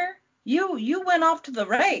happened here. You went off to the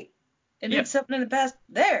right and did Yep. something in the past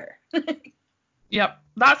there. Yep.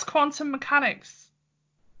 That's quantum mechanics.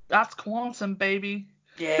 That's quantum, baby.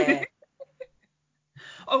 Yeah.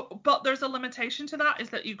 Oh, but there's a limitation to that, is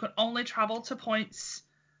that you can only travel to points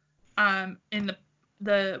in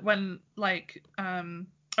the when like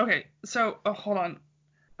okay, so hold on.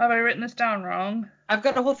 Have I written this down wrong? I've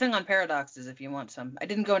got a whole thing on paradoxes if you want some. I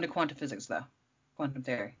didn't go into quantum physics though. Quantum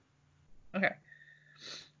theory. Okay.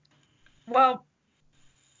 Well,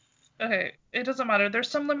 okay, it doesn't matter. There's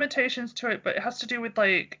some limitations to it, but it has to do with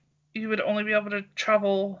like you would only be able to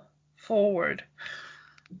travel forward.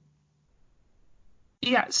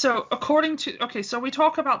 Yeah, so according to, okay, so we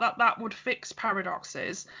talk about that would fix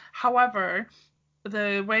paradoxes. However,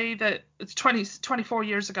 the way that it's 24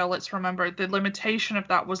 years ago, let's remember, the limitation of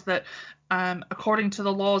that was that according to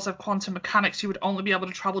the laws of quantum mechanics, you would only be able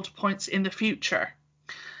to travel to points in the future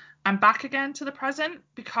and back again to the present,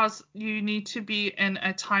 because you need to be in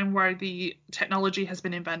a time where the technology has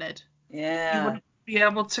been invented. You Yeah. wouldn't be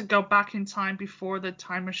able to go back in time before the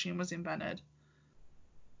time machine was invented,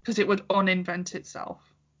 because it would uninvent itself.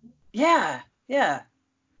 Yeah. Yeah.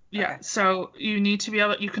 Yeah, Okay. so you need to be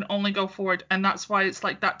able, you can only go forward, and that's why it's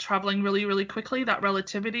like that traveling really, really quickly, that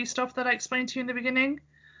relativity stuff that I explained to you in the beginning,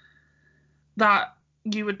 that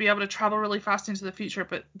you would be able to travel really fast into the future,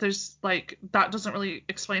 but there's like, that doesn't really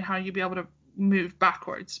explain how you'd be able to move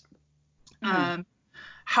backwards. Hmm.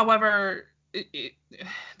 However,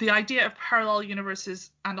 the idea of parallel universes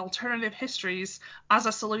and alternative histories as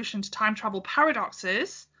a solution to time travel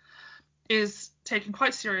paradoxes is taken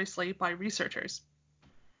quite seriously by researchers.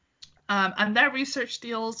 And their research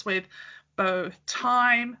deals with both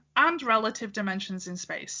time and relative dimensions in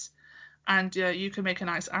space. And you can make a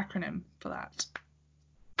nice acronym for that.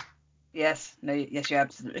 Yes. No. Yes, you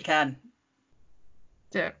absolutely can.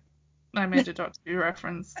 Yeah, I made a Doctor Who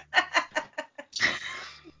reference. I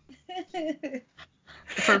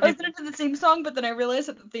For was people. gonna do the theme song, but then I realized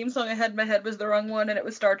that the theme song I had in my head was the wrong one, and it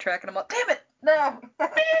was Star Trek, and I'm like, damn it, no.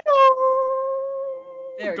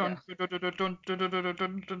 There we go.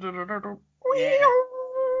 Yeah.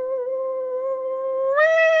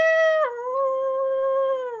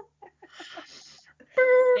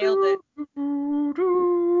 Nailed it.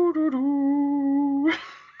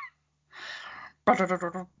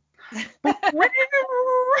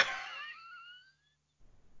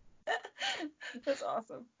 That's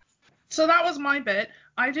awesome. So that was my bit.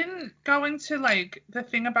 I didn't go into like the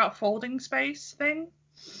thing about folding space thing,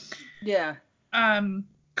 Yeah.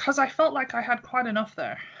 because I felt like I had quite enough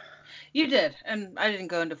there. You did, and I didn't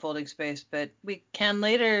go into folding space, but we can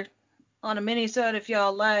later on a mini-sode if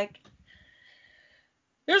y'all like.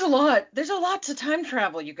 There's a lot. There's a lot to time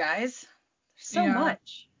travel, you guys. There's so Yeah.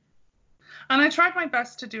 much. And I tried my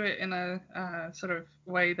best to do it in a sort of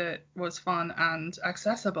way that was fun and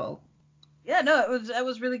accessible. Yeah, no, it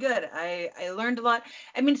was really good. I learned a lot.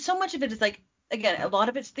 I mean, so much of it is like, again, a lot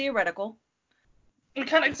of it's theoretical. We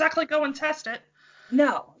can't exactly go and test it.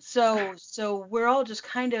 No, so we're all just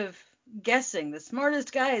kind of guessing. The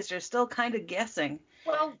smartest guys are still kind of guessing.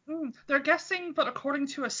 Well, they're guessing, but according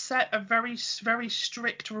to a set of very, very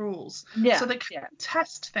strict rules. So Yeah, they can yeah,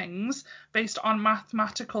 test things based on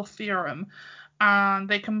mathematical theorem, and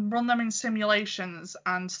they can run them in simulations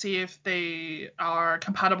and see if they are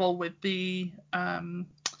compatible with the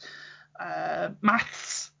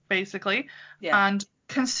maths, basically. yeah, And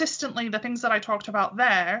consistently, the things that I talked about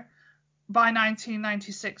there by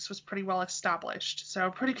 1996 was pretty well established. So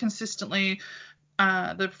pretty consistently,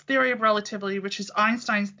 the theory of relativity, which is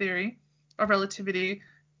Einstein's theory of relativity,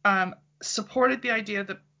 supported the idea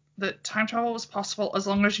that time travel was possible as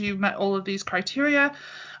long as you met all of these criteria.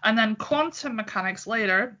 And then quantum mechanics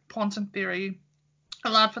later, quantum theory,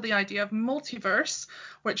 allowed for the idea of multiverse,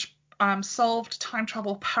 which solved time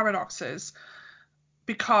travel paradoxes,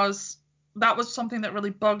 because that was something that really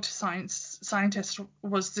bugged scientists,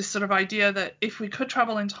 was this sort of idea that if we could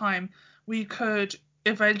travel in time, we could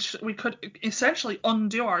essentially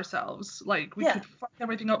undo ourselves. Like we yeah, could fuck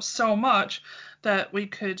everything up so much that we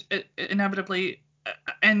could inevitably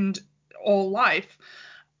end all life.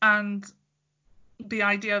 And the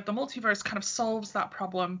idea of the multiverse kind of solves that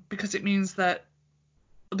problem, because it means that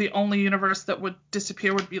the only universe that would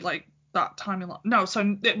disappear would be like that timeline. No,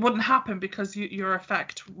 so it wouldn't happen because your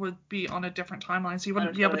effect would be on a different timeline. So you On a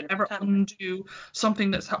wouldn't be able totally to different ever timeline. undo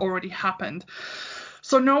something that's already happened.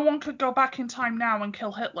 So no one could go back in time now and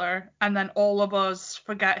kill Hitler, and then all of us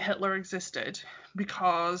forget Hitler existed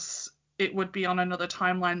because it would be on another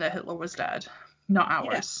timeline that Hitler was dead, not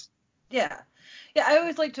Yeah. ours. Yeah. Yeah, I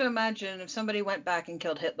always like to imagine if somebody went back and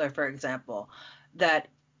killed Hitler, for example, that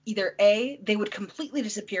either A, they would completely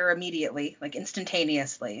disappear immediately, like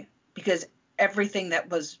instantaneously, because everything that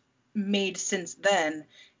was made since then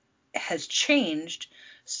has changed.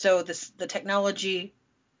 So the technology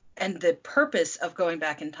and the purpose of going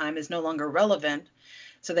back in time is no longer relevant.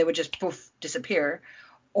 So they would just poof, disappear.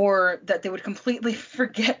 Or that they would completely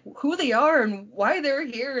forget who they are and why they're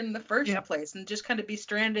here in the first Yep. place and just kind of be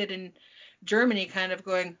stranded in Germany, kind of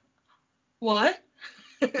going, what?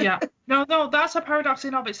 Yeah. No, that's a paradox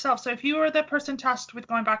in of itself. So if you were the person tasked with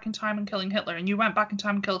going back in time and killing Hitler, and you went back in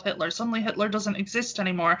time and killed Hitler, suddenly Hitler doesn't exist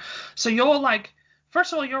anymore. So you're like,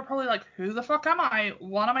 first of all, you're probably like, who the fuck am I?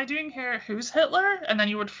 What am I doing here? Who's Hitler? And then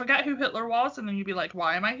you would forget who Hitler was, and then you'd be like,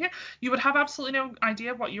 why am I here? You would have absolutely no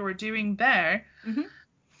idea what you were doing there,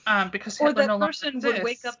 Mm-hmm. because Or Hitler no that longer person would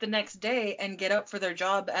wake exists. up the next day and get up for their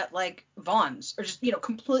job at like Vaughn's or just,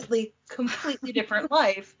 completely, completely different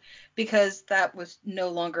life because that was no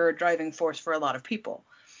longer a driving force for a lot of people.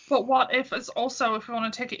 But what if it's also, if we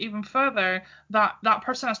want to take it even further, that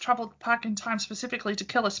person has traveled back in time specifically to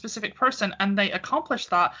kill a specific person and they accomplish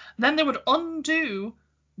that, then they would undo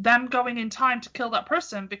them going in time to kill that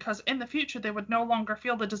person because in the future they would no longer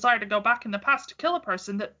feel the desire to go back in the past to kill a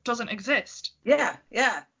person that doesn't exist. Yeah,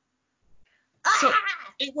 yeah. So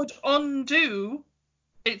Ah! it would undo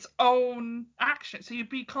its own action. So you'd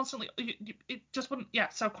be constantly, it just wouldn't, yeah.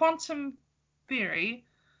 So quantum theory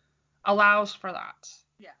allows for that,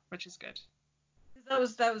 Yeah. which is good. That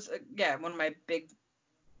was yeah, one of my big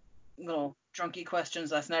little drunky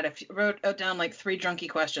questions last night. I wrote out down like 3 drunky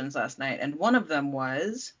questions last night, and one of them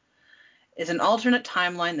was, is an alternate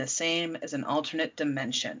timeline the same as an alternate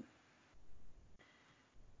dimension?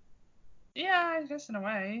 Yeah, I guess in a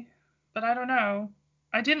way. But I don't know.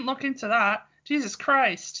 I didn't look into that. Jesus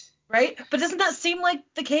Christ. Right? But doesn't that seem like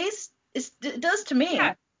the case? It does to Yeah.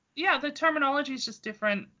 me. Yeah, the terminology is just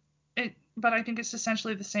different. But I think it's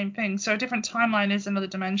essentially the same thing. So a different timeline is another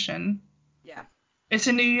dimension. Yeah. It's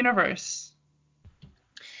a new universe.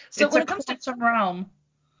 So It's when a it comes to, quantum realm.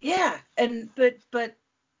 yeah, and but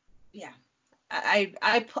yeah,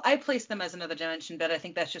 I place them as another dimension, but I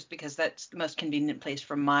think that's just because that's the most convenient place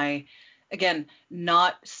for my, again,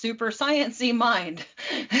 not super sciencey mind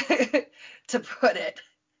to put it.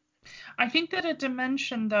 I think that a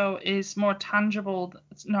dimension, though, is more tangible.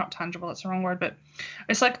 It's not tangible, that's the wrong word, but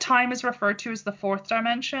it's like time is referred to as the fourth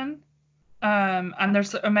dimension. And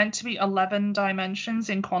there's meant to be 11 dimensions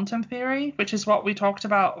in quantum theory, which is what we talked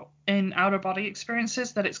about in outer body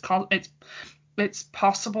experiences, that it's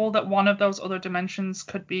possible that one of those other dimensions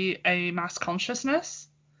could be a mass consciousness.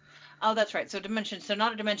 Oh, that's right. So dimension, so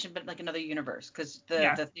not a dimension, but like another universe, because the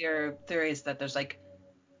Yeah. the theory is that there's like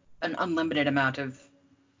an unlimited amount of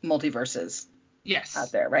multiverses out Yes.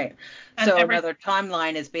 there, right? And So every another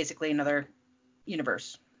timeline is basically another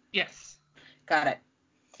universe. yes, Got it.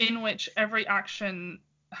 in which every action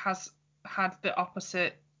has had the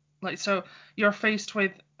opposite, like, so you're faced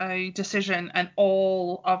with a decision and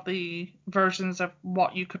all of the versions of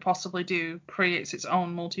what you could possibly do creates its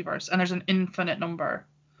own multiverse, and there's an infinite number.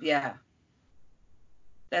 Yeah,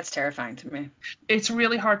 that's terrifying to me. It's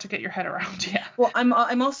really hard to get your head around. Yeah. Well,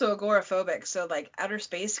 I'm also agoraphobic, so like outer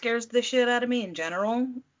space scares the shit out of me in general.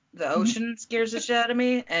 The Mhm. ocean scares the shit out of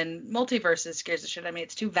me, and multiverses scares the shit out of me.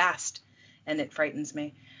 It's too vast, and it frightens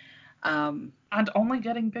me. And only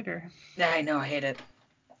getting bigger. Yeah, I know, I hate it.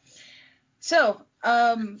 So,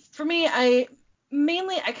 for me, I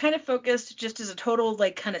kind of focused just as a total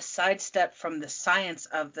like kind of sidestep from the science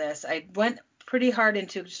of this. I went pretty hard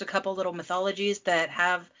into just a couple little mythologies that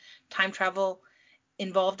have time travel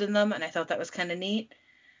involved in them, and I thought that was kind of neat.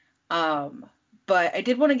 Um, but I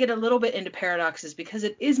did want to get a little bit into paradoxes because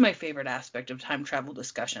it is my favorite aspect of time travel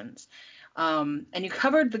discussions. And you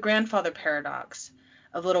covered the grandfather paradox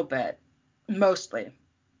a little bit, mostly.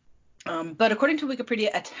 But according to Wikipedia,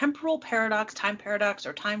 a temporal paradox, time paradox,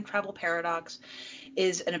 or time travel paradox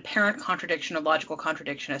is an apparent contradiction, a logical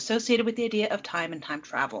contradiction associated with the idea of time and time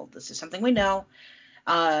travel. This is something we know,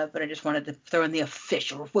 but I just wanted to throw in the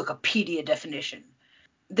official Wikipedia definition.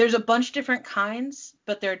 There's a bunch different kinds,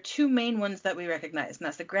 but there are 2 main ones that we recognize, and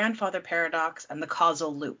that's the grandfather paradox and the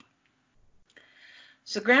causal loop.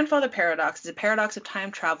 So grandfather paradox is a paradox of time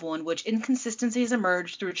travel in which inconsistencies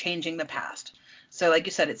emerge through changing the past. So like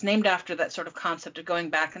you said, it's named after that sort of concept of going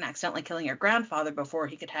back and accidentally killing your grandfather before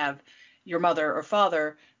he could have your mother or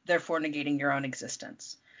father, therefore negating your own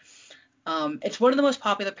existence. It's one of the most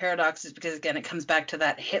popular paradoxes because, again, it comes back to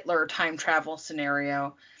that Hitler time travel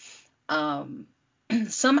scenario.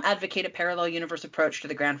 Some advocate a parallel universe approach to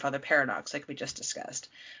the grandfather paradox, like we just discussed.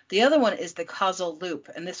 The other one is the causal loop,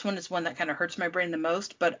 and this one is one that kind of hurts my brain the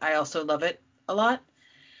most, but I also love it a lot.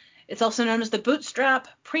 It's also known as the bootstrap,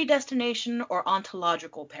 predestination, or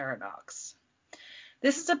ontological paradox.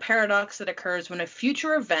 This is a paradox that occurs when a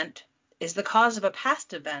future event is the cause of a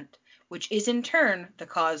past event, which is in turn the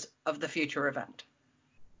cause of the future event.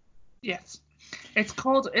 Yes. It's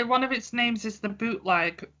called, one of its names is the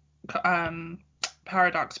bootleg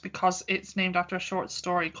paradox because it's named after a short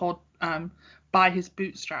story called By His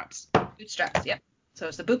Bootstraps. Bootstraps, yeah. So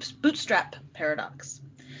it's the bootstrap paradox.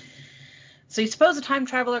 So you suppose a time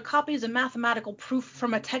traveler copies a mathematical proof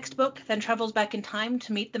from a textbook, then travels back in time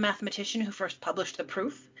to meet the mathematician who first published the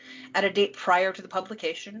proof at a date prior to the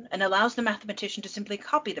publication, and allows the mathematician to simply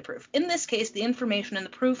copy the proof. In this case, the information in the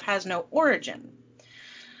proof has no origin.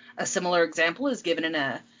 A similar example is given in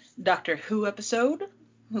a Doctor Who episode,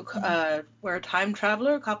 where a time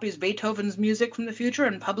traveler copies Beethoven's music from the future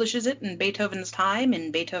and publishes it in Beethoven's time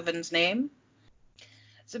in Beethoven's name.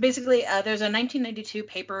 So basically, there's a 1992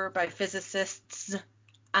 paper by physicists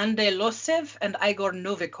Andrei Losev and Igor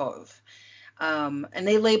Novikov, and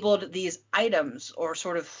they labeled these items or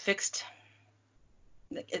sort of fixed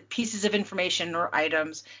pieces of information or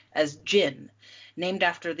items as jinn, named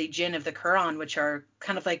after the jinn of the Quran, which are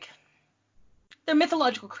kind of like, they're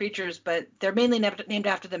mythological creatures, but they're mainly named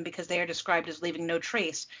after them because they are described as leaving no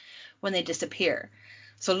trace when they disappear.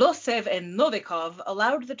 So Losev and Novikov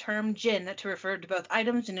allowed the term jinn to refer to both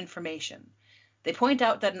items and information. They point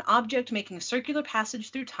out that an object making circular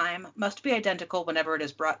passage through time must be identical whenever it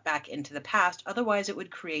is brought back into the past, otherwise it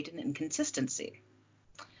would create an inconsistency.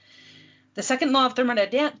 The second law of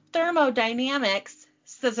thermodynamics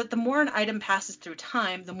says that the more an item passes through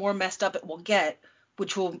time, the more messed up it will get,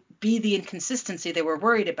 which will be the inconsistency they were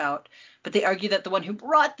worried about, but they argue that the one who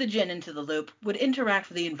brought the jinn into the loop would interact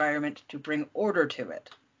with the environment to bring order to it.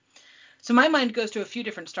 So my mind goes to a few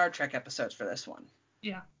different Star Trek episodes for this one.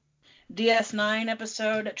 Yeah. DS9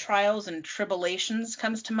 episode, Trials and Tribulations,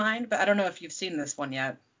 comes to mind, but I don't know if you've seen this one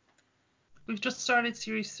yet. We've just started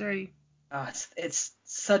Series 3. Oh, it's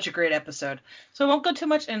such a great episode. So I won't go too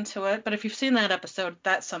much into it, but if you've seen that episode,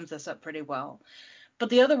 that sums this up pretty well. But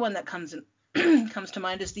the other one that comes to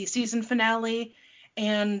mind is the season finale,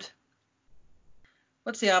 and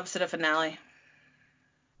what's the opposite of finale?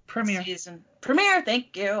 Premiere. Premiere,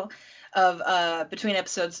 thank you. Of between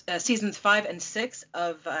episodes, seasons 5 and 6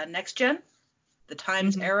 of Next Gen, the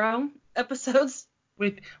Times Arrow episodes.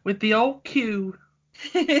 With the old Q.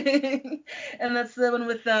 And that's the one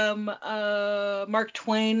with Mark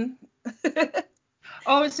Twain.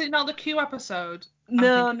 Oh, is it not the Q episode?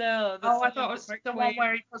 No. I thought it was the one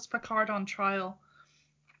where he puts Picard on trial.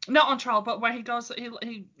 Not on trial, but where he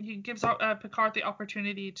gives Picard the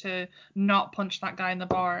opportunity to not punch that guy in the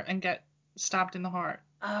bar and get stabbed in the heart.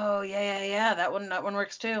 Oh yeah. That one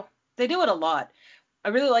works too. They do it a lot. I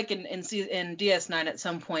really like in DS9 at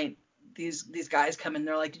some point these guys come in.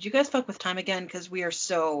 They're like, "Did you guys fuck with time again? Because we are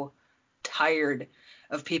so tired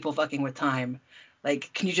of people fucking with time.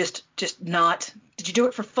 Like, can you just not? Did you do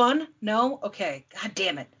it for fun? No? Okay. God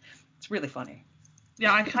damn it. It's really funny."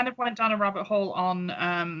 Yeah, I kind of went down a rabbit hole on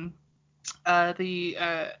the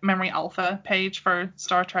Memory Alpha page for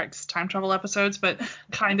Star Trek's time travel episodes, but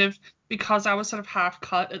kind of because I was sort of half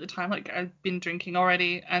cut at the time, like I'd been drinking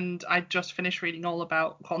already, and I just finished reading all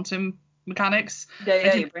about quantum mechanics.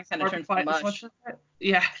 Yeah, your brain kind of turns to mush.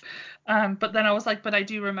 Yeah. But then I was like, but I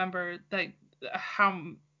do remember like how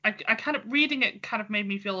I kind of reading it kind of made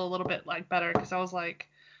me feel a little bit like better because I was like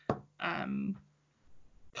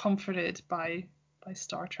comforted by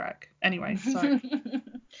Star Trek. Anyway, sorry.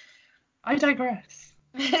 I digress.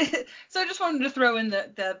 So I just wanted to throw in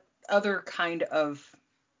the other kind of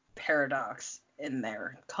paradox in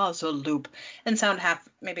there, causal loop, and sound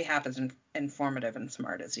maybe half as informative and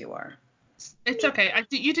smart as you are. It's okay.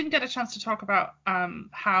 You didn't get a chance to talk about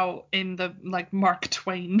how in the like Mark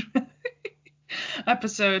Twain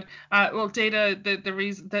episode, Data, the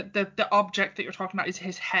reason that the object that you're talking about is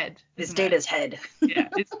his head. It's Data's head. Yeah,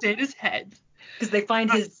 it's Data's head. Because they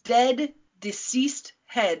find his dead, deceased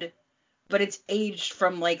head, but it's aged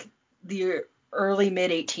from like the early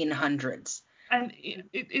mid 1800s. And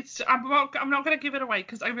it's I'm not going to give it away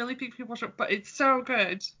because I really think people should, but it's so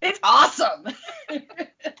good. It's awesome.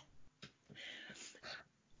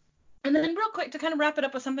 And then real quick to kind of wrap it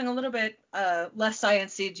up with something a little bit less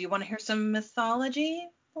science-y, do you want to hear some mythology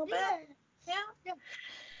a little bit? Yeah.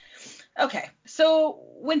 Okay, so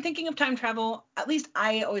when thinking of time travel, at least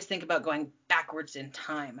I always think about going backwards in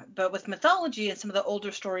time. But with mythology and some of the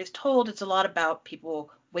older stories told, it's a lot about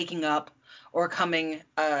people waking up or coming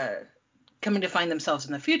to find themselves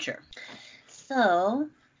in the future. So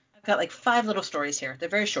I've got like 5 little stories here. They're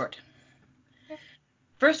very short.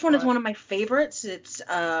 First one is one of my favorites. It's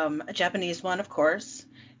a Japanese one, of course.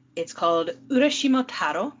 It's called Urashima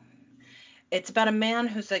Taro. It's about a man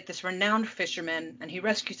who's like this renowned fisherman, and he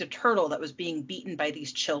rescues a turtle that was being beaten by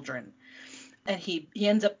these children. And he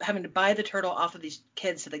ends up having to buy the turtle off of these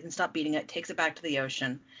kids so they can stop beating it, takes it back to the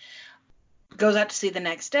ocean, goes out to sea the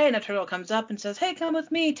next day, and a turtle comes up and says, "Hey, come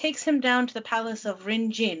with me," takes him down to the palace of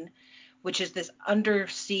Rinjin, which is this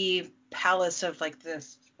undersea palace of like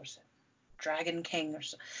this, what's it, Dragon King or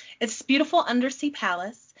so. It's this beautiful undersea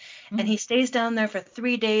palace, and he stays down there for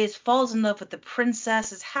 3 days, falls in love with the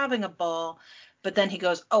princess, is having a ball, but then he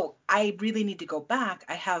goes, "Oh, I really need to go back.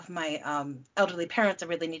 I have my elderly parents I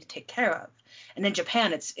really need to take care of." And in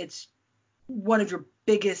Japan, it's one of your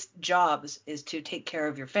biggest jobs is to take care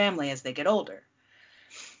of your family as they get older.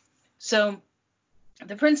 So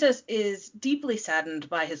the princess is deeply saddened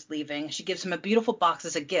by his leaving. She gives him a beautiful box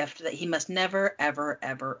as a gift that he must never, ever,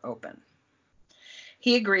 ever open.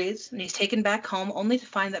 He agrees, and he's taken back home only to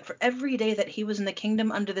find that for every day that he was in the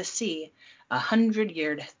kingdom under the sea, 100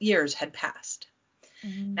 years had passed.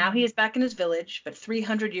 Now he is back in his village, but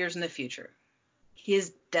 300 years in the future. He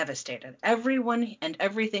is devastated. Everyone and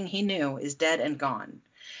everything he knew is dead and gone.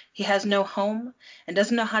 He has no home and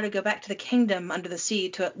doesn't know how to go back to the kingdom under the sea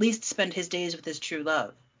to at least spend his days with his true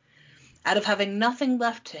love. Out of having nothing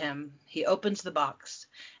left to him, he opens the box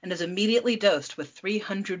and is immediately dosed with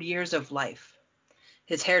 300 years of life.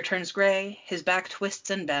 His hair turns gray, his back twists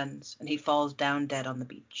and bends, and he falls down dead on the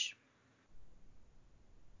beach.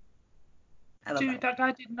 I love Dude, that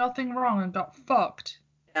guy did nothing wrong and got fucked.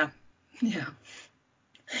 Yeah.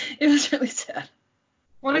 It was really sad.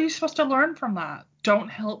 What are you supposed to learn from that? Don't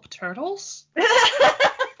help turtles?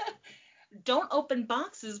 Don't open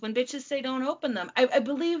boxes when bitches say don't open them. I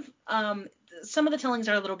believe some of the tellings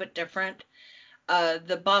are a little bit different.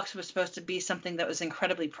 The box was supposed to be something that was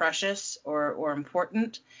incredibly precious or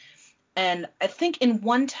important. And I think in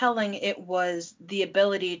one telling it was the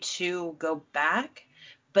ability to go back,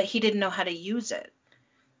 but he didn't know how to use it.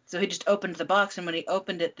 So he just opened the box, and when he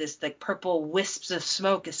opened it, this like purple wisps of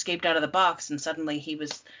smoke escaped out of the box, and suddenly he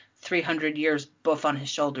was 300 years buff on his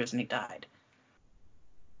shoulders, and he died.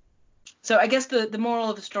 So I guess the moral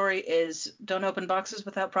of the story is don't open boxes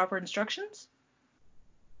without proper instructions.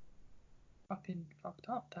 Fucking fucked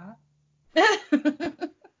up, that.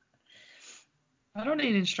 I don't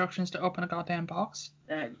need instructions to open a goddamn box.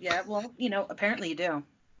 Yeah, well, apparently you do.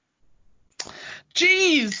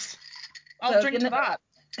 Jeez! I'll drink to that.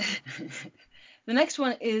 The next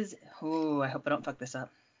one is, I hope I don't fuck this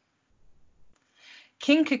up.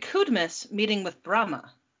 King Kakudmus meeting with Brahma.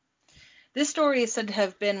 This story is said to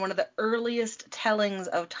have been one of the earliest tellings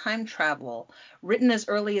of time travel, written as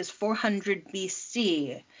early as 400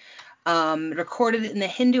 BC, recorded in the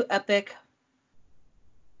Hindu epic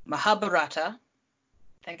Mahabharata.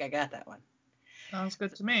 I think I got that one. Sounds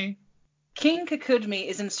good to me. King Kakudmi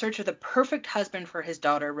is in search of the perfect husband for his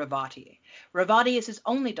daughter, Revati. Revati is his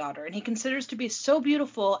only daughter, and he considers to be so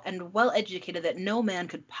beautiful and well-educated that no man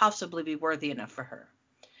could possibly be worthy enough for her.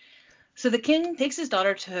 So the king takes his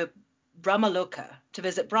daughter to Brahmaloka to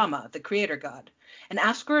visit Brahma, the creator god, and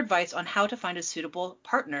asks her advice on how to find a suitable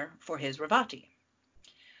partner for his Revati.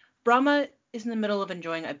 Brahma is in the middle of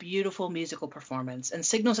enjoying a beautiful musical performance and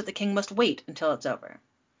signals that the king must wait until it's over.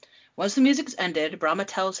 Once the music's ended, Brahma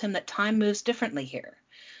tells him that time moves differently here.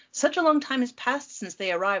 Such a long time has passed since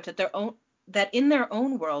they arrived that in their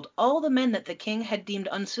own world, all the men that the king had deemed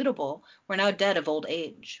unsuitable were now dead of old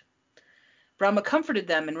age. Brahma comforted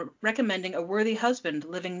them in recommending a worthy husband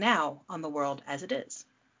living now on the world as it is.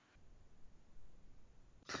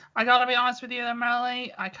 I gotta be honest with you there,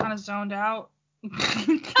 Melanie. I kind of zoned out. Oh,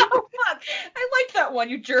 fuck. I like that one,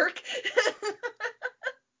 you jerk.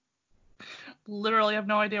 Literally have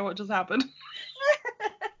no idea what just happened.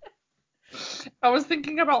 I was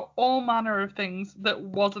thinking about all manner of things that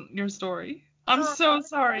wasn't your story. I'm so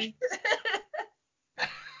sorry. There's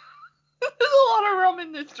a lot of rum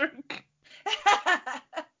in this drink.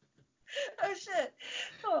 Oh, shit.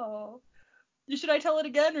 Oh. Should I tell it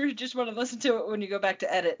again, or you just want to listen to it when you go back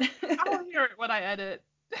to edit? I'll hear it when I edit.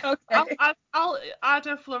 Okay. I'll add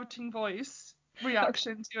a floating voice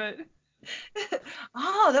reaction to it.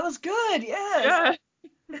 Oh, that was good. Yes.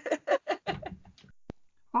 Yeah.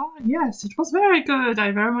 Oh, yes, it was very good.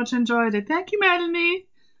 I very much enjoyed it. Thank you, Melanie.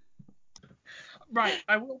 Right,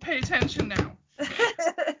 I will pay attention now.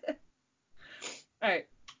 All right,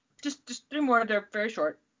 just 3 more. They're very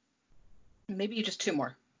short. Maybe just 2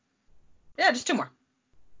 more. Yeah, just 2 more.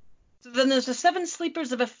 So then there's the 7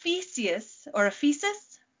 sleepers of Ephesus or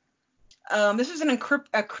Ephesus. This is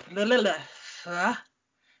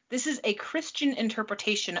this is a Christian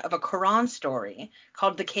interpretation of a Quran story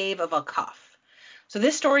called The Cave of Al-Kahf. So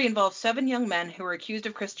this story involves 7 young men who were accused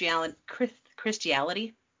of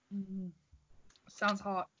Christianity. Sounds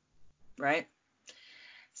hot. Right?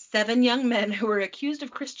 7 young men who were accused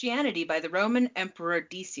of Christianity by the Roman Emperor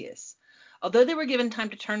Decius. Although they were given time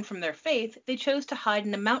to turn from their faith, they chose to hide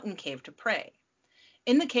in a mountain cave to pray.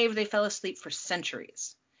 In the cave, they fell asleep for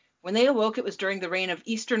centuries. When they awoke, it was during the reign of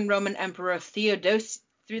Eastern Roman Emperor Theodosius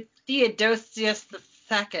II.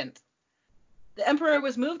 The emperor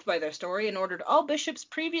was moved by their story and ordered all bishops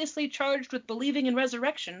previously charged with believing in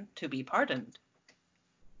resurrection to be pardoned.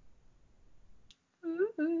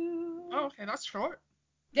 Oh, okay, that's short.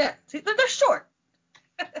 Yeah, see, they're short.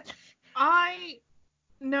 I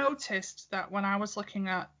noticed that when I was looking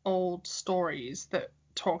at old stories that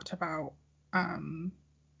talked about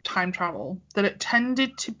time travel, that it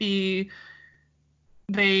tended to be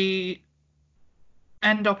they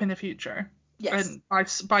end up in the future. Yes. And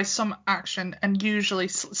by some action, and usually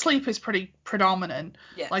sleep is pretty predominant.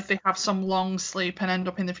 Yes. Like they have some long sleep and end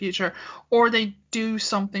up in the future, or they do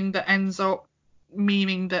something that ends up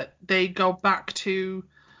meaning that they go back to,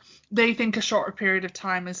 they think a shorter period of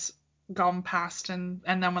time has gone past, and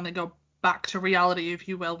then when they go back to reality, if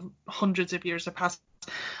you will, hundreds of years have passed.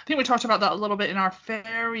 I think we talked about that a little bit in our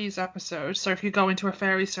fairies episode. So if you go into a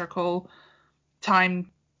fairy circle,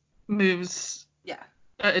 time moves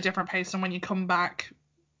at a different pace, and when you come back,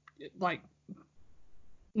 like,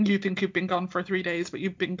 you think you've been gone for 3 days, but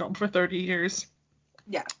you've been gone for 30 years.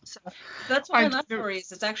 Yeah. So that's what my last story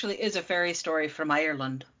is. It actually is a fairy story from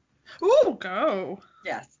Ireland. Ooh, go.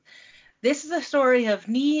 Yes. This is a story of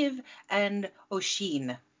Niamh and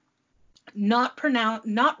Oisin. Not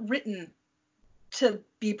written to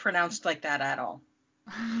be pronounced like that at all.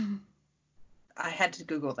 I had to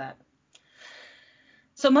Google that.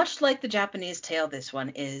 So much like the Japanese tale, this one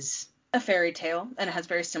is a fairy tale, and it has a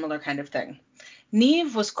very similar kind of thing.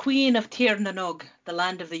 Niamh was queen of Tir na nog, the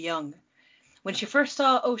land of the young. When she first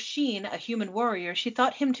saw Oisin, a human warrior, she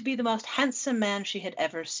thought him to be the most handsome man she had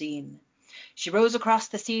ever seen. She rose across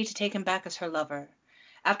the sea to take him back as her lover.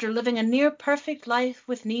 After living a near-perfect life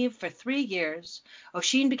with Niamh for 3 years,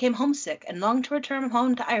 Oisin became homesick and longed to return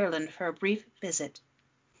home to Ireland for a brief visit.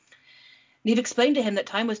 Niamh explained to him that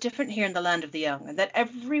time was different here in the land of the young, and that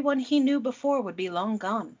everyone he knew before would be long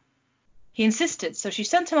gone. He insisted, so she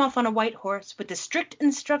sent him off on a white horse with the strict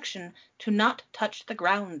instruction to not touch the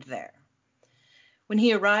ground there. When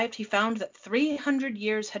he arrived, he found that 300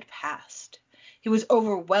 years had passed. He was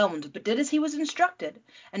overwhelmed, but did as he was instructed,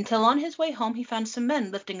 until on his way home he found some men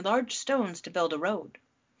lifting large stones to build a road.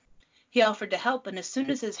 He offered to help, and as soon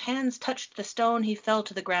as his hands touched the stone, he fell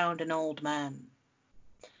to the ground an old man.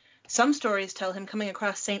 Some stories tell him coming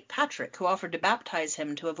across St. Patrick, who offered to baptize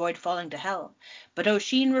him to avoid falling to hell, but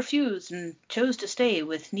Oisin refused and chose to stay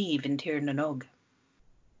with Niamh in Tir na nog.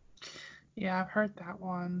 Yeah, I've heard that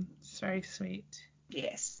one. It's very sweet.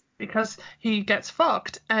 Yes. Because he gets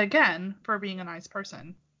fucked again for being a nice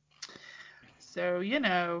person. So,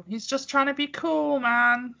 he's just trying to be cool,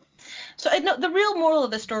 man. So I know the real moral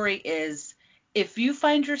of the story is, if you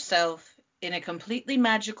find yourself in a completely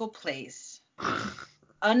magical place,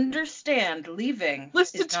 understand leaving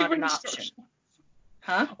Listen is not to an option.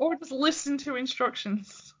 Huh? Or just listen to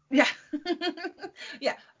instructions. Yeah.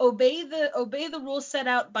 Yeah. Obey the rules set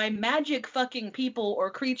out by magic fucking people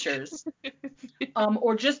or creatures.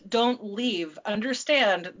 Or just don't leave.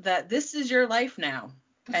 Understand that this is your life now,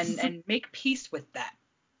 and make peace with that.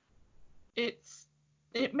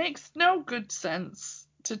 It makes no good sense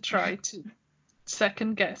to try to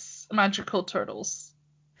second guess magical turtles.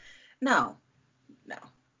 No.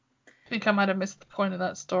 I think I might have missed the point of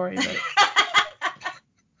that story, but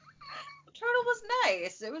Turtle was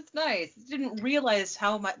nice. It was nice. Didn't realize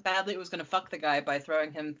how badly it was going to fuck the guy by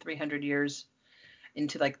throwing him 300 years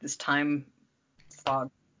into like this time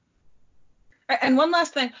fog. And one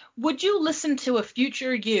last thing, would you listen to a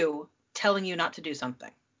future you telling you not to do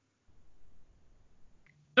something?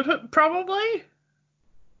 Probably.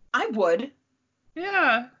 I would.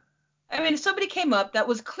 Yeah. I mean, if somebody came up that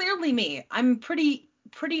was clearly me, I'm pretty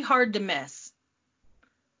hard to miss.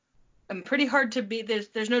 I'm pretty hard to be.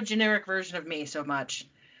 There's no generic version of me so much.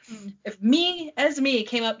 If me as me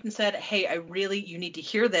came up and said, "Hey, you need to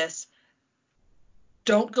hear this,"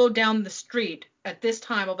 don't go down the street at this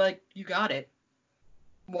time. I'll be like, you got it.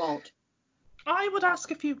 Won't. I would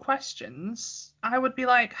ask a few questions. I would be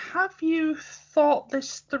like, have you thought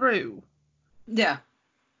this through? Yeah.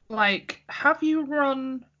 Like, have you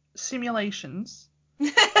run simulations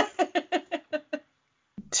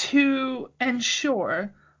to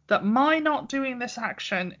ensure that my not doing this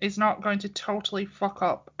action is not going to totally fuck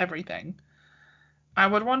up everything? I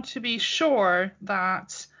would want to be sure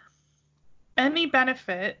that any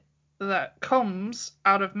benefit that comes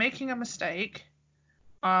out of making a mistake,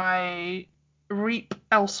 I reap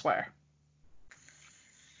elsewhere.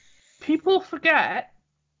 People forget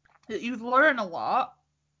that you learn a lot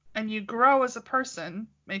and you grow as a person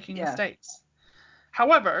making Yeah. mistakes.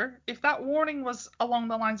 However, if that warning was along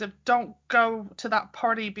the lines of don't go to that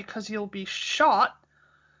party because you'll be shot,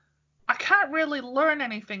 I can't really learn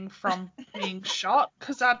anything from being shot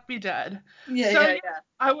because I'd be dead. So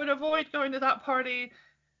I would avoid going to that party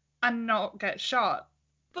and not get shot.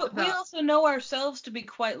 But we also know ourselves to be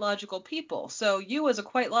quite logical people. So you, as a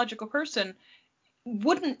quite logical person,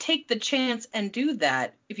 wouldn't take the chance and do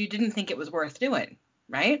that if you didn't think it was worth doing,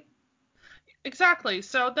 right? Exactly.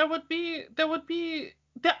 So but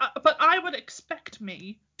I would expect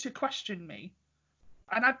me to question me.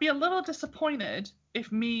 And I'd be a little disappointed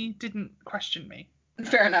if me didn't question me.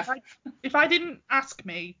 Fair enough. If I didn't ask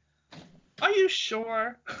me, are you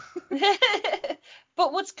sure?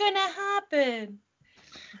 But what's gonna happen?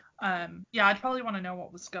 Yeah, I'd probably want to know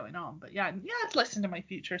what was going on. But yeah, I'd listen to my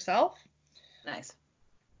future self. Nice.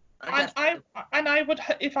 And I would,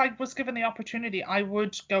 if I was given the opportunity, I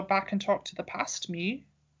would go back and talk to the past me.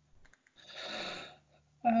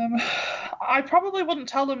 I probably wouldn't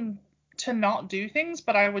tell them to not do things,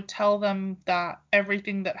 but I would tell them that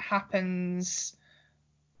everything that happens,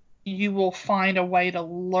 you will find a way to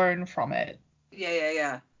learn from it.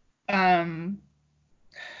 Yeah.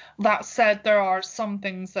 That said, there are some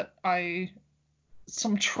things that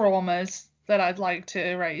some traumas that I'd like to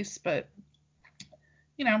erase, but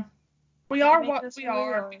you know, we are what we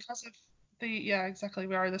are because of exactly.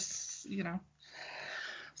 We are this,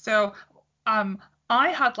 So, I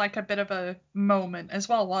had like a bit of a moment as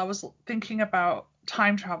well while I was thinking about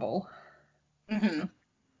time travel. Mm-hmm.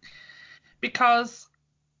 Because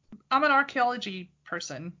I'm an archaeology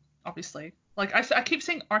person, obviously. Like I keep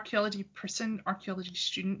saying archaeology person, archaeology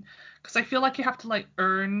student, because I feel like you have to like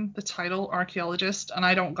earn the title archaeologist, and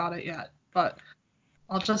I don't got it yet. But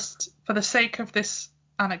I'll just, for the sake of this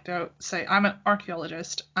anecdote, say I'm an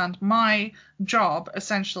archaeologist, and my job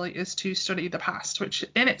essentially is to study the past, which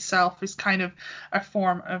in itself is kind of a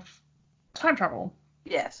form of time travel.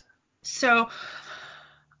 Yes. So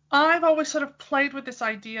I've always sort of played with this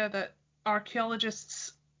idea that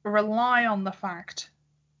archaeologists rely on the fact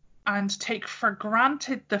and take for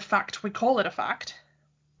granted the fact, we call it a fact,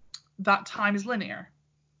 that time is linear.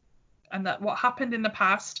 And that what happened in the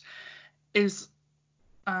past is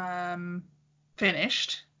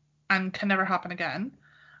finished and can never happen again.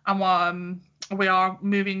 And we are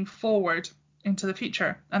moving forward into the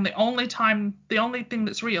future. And the only thing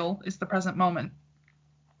that's real is the present moment.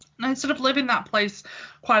 And I sort of live in that place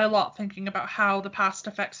quite a lot, thinking about how the past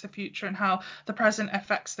affects the future and how the present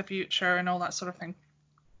affects the future and all that sort of thing.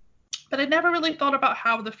 But I never really thought about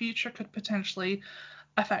how the future could potentially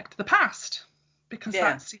affect the past, because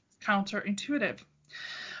that seems counterintuitive.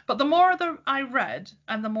 But the more that I read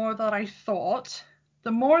and the more that I thought,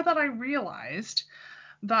 the more that I realized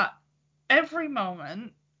that every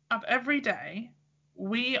moment of every day,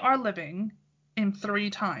 we are living in 3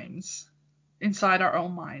 times inside our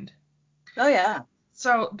own mind. Oh, yeah.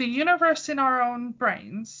 So the universe in our own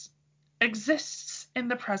brains exists in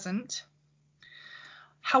the present.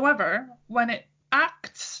 However, when it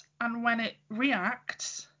acts and when it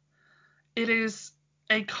reacts, it is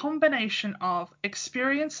a combination of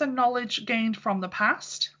experience and knowledge gained from the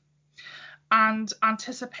past and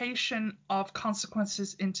anticipation of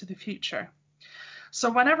consequences into the future.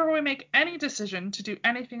 So whenever we make any decision to do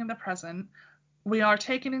anything in the present, we are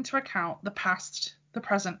taking into account the past, the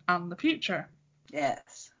present, and the future.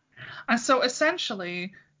 Yes. And so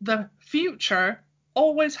essentially, the future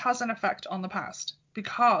always has an effect on the past,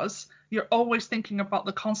 because you're always thinking about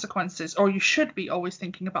the consequences, or you should be always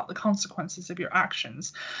thinking about the consequences of your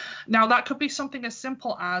actions. Now, that could be something as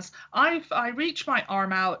simple as I reach my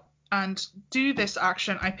arm out and do this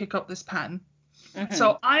action, I pick up this pen. Mm-hmm.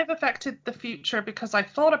 So I've affected the future because I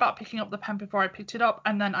thought about picking up the pen before I picked it up,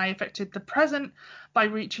 and then I affected the present by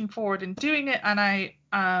reaching forward and doing it, and I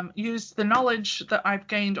used the knowledge that I've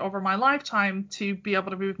gained over my lifetime to be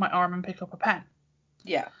able to move my arm and pick up a pen.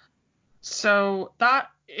 Yeah. So that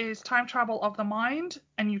is time travel of the mind,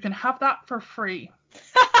 and you can have that for free.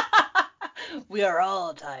 We are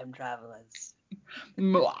all time travelers.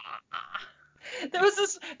 Mwah. There was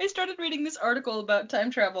this, I started reading this article about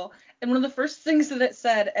time travel, and one of the first things that it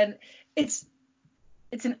said, and it's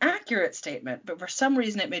an accurate statement, but for some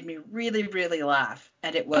reason it made me really, really laugh,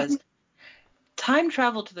 and it was, time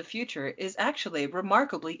travel to the future is actually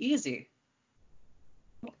remarkably easy.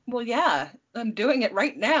 Well, yeah, I'm doing it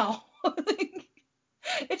right now.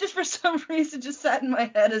 It just for some reason just sat in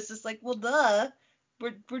my head as just like, well, duh,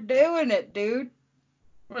 we're doing it, dude.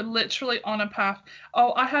 We're literally on a path.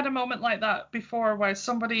 Oh, I had a moment like that before where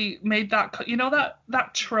somebody made that, you know,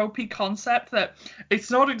 that tropey concept that it's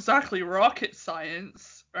not exactly rocket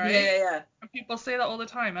science, right? Yeah. And people say that all the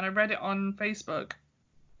time, and I read it on Facebook.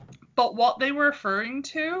 But what they were referring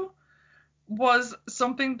to was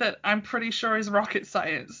something that I'm pretty sure is rocket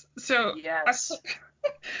science. So, Yes.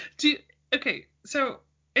 okay, so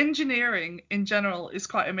engineering in general is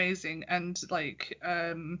quite amazing, and like,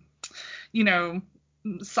 you know,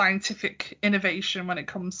 scientific innovation when it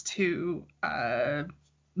comes to,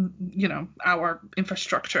 you know, our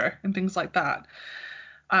infrastructure and things like that.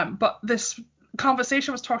 But this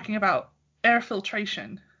conversation was talking about air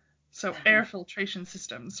filtration. So air filtration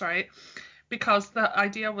systems, right? Because the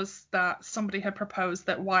idea was that somebody had proposed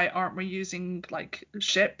that why aren't we using like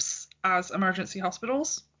ships as emergency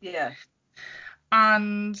hospitals? Yeah.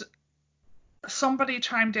 And somebody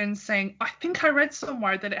chimed in saying, I think I read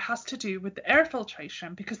somewhere that it has to do with the air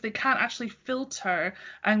filtration because they can't actually filter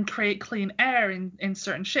and create clean air in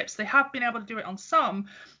certain ships. They have been able to do it on some,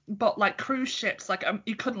 but like cruise ships, like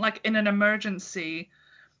you couldn't like in an emergency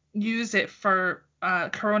use it for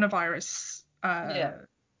coronavirus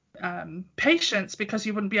patients because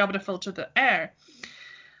you wouldn't be able to filter the air.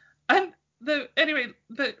 And the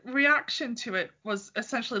reaction to it was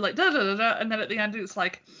essentially like da da da da, and then at the end it's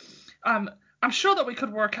like, I'm sure that we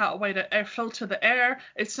could work out a way to air filter the air.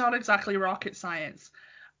 It's not exactly rocket science.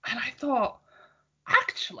 And I thought,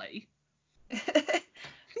 actually, I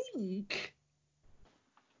think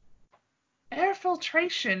air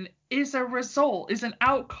filtration is an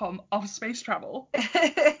outcome of space travel.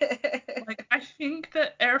 Like, I think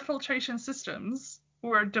that air filtration systems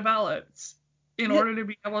were developed in order to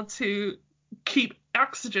be able to keep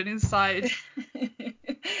oxygen inside.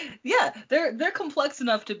 Yeah, they're complex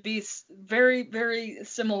enough to be very, very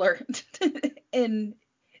similar in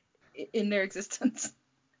their existence.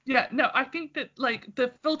 Yeah, no, I think that like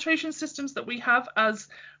the filtration systems that we have as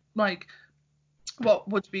like what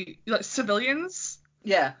would be like civilians,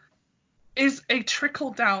 yeah, is a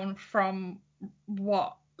trickle down from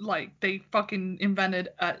what like they fucking invented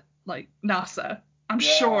at like NASA. I'm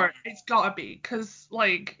sure it's gotta be because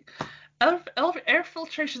like air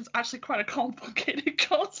filtration is actually quite a complicated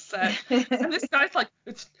concept, and this guy's like,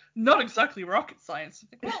 it's not exactly rocket science.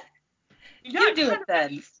 Like, well, yeah, you do it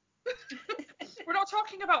then. We're not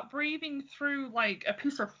talking about breathing through like a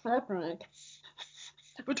piece of fabric.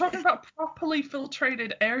 We're talking about properly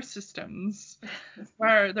filtrated air systems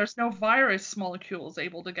where there's no virus molecules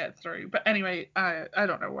able to get through. But anyway, I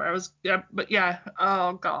don't know where I was. Yeah, but yeah.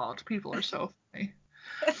 Oh God, people are so funny.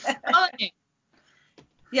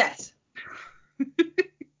 Yes.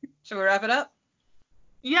 Should we wrap it up?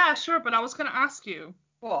 Yeah, sure. But I was going to ask you.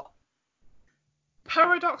 What?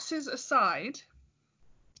 Paradoxes aside,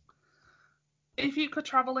 if you could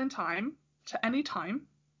travel in time to any time,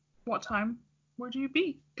 what time would you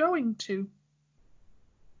be going to?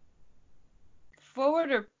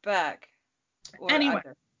 Forward or back? Or Anyway,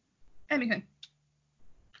 either? anything.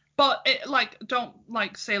 But it, like, don't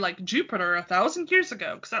like say like Jupiter 1,000 years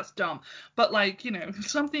ago, because that's dumb. But like, you know,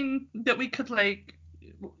 something that we could like,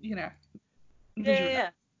 you know, visualize. Yeah.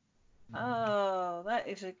 Oh, that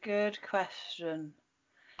is a good question.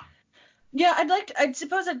 Yeah, I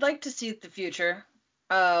suppose I'd like to see the future.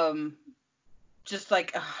 Just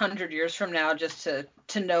like 100 years from now, just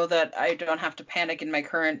to know that I don't have to panic in my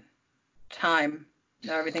current time.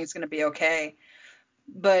 Know everything's gonna be okay.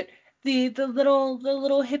 But the little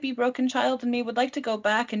hippie broken child in me would like to go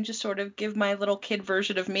back and just sort of give my little kid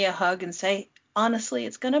version of me a hug and say, honestly,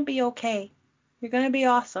 it's gonna be okay. You're gonna be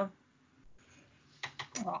awesome.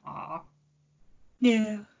 Aww.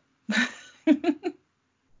 Yeah.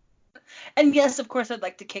 And yes, of course, I'd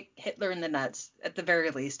like to kick Hitler in the nuts at the very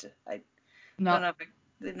least. I don't No. know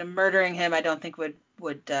if murdering him, I don't think would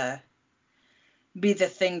be the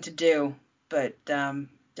thing to do, but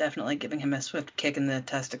definitely giving him a swift kick in the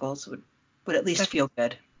testicles would at least feel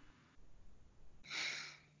good.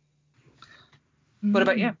 What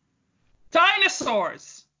about you?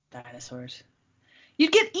 Dinosaurs. Dinosaurs.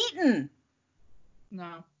 You'd get eaten.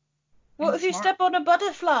 No. What if you step on a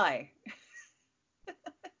butterfly?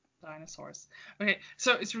 Dinosaurs. Okay,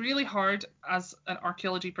 so it's really hard as an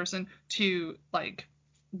archaeology person to like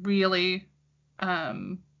really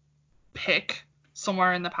pick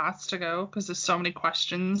somewhere in the past to go because there's so many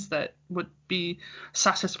questions that would be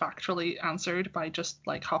satisfactorily answered by just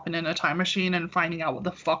like hopping in a time machine and finding out what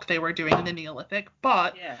the fuck they were doing in the Neolithic.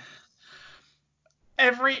 But Yeah.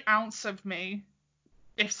 every ounce of me,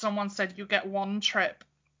 if someone said you get one trip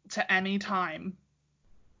to any time,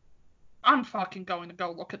 I'm fucking going to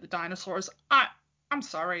go look at the dinosaurs. I'm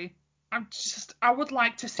sorry. I would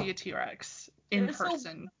like to see a T-Rex in They're so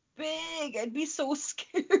person. big. I'd be so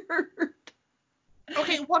scared.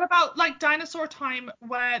 Okay, what about like dinosaur time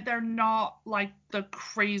where they're not like the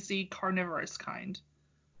crazy carnivorous kind?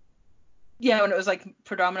 Yeah, when it was like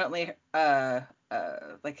predominantly like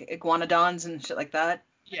iguanodons and shit like that.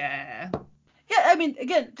 Yeah. Yeah, I mean,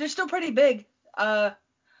 again, they're still pretty big.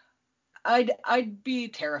 I'd be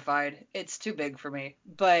terrified. It's too big for me.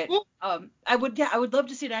 But Well, I would love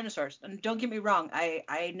to see dinosaurs. And don't get me wrong,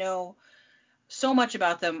 I know so much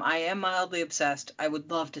about them. I am mildly obsessed. I would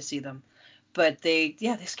love to see them. But they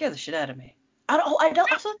scare the shit out of me. I'd also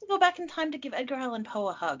have to go back in time to give Edgar Allan Poe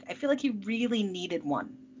a hug. I feel like he really needed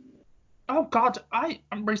one. oh God, I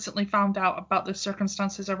recently found out about the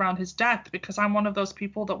circumstances around his death because I'm one of those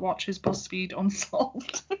people that watches BuzzFeed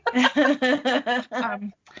Unsolved.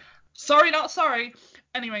 Sorry, not sorry.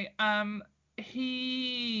 Anyway,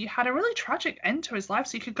 he had a really tragic end to his life,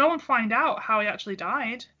 so you could go and find out how he actually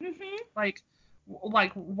died. Mhm.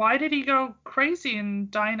 Like, why did he go crazy and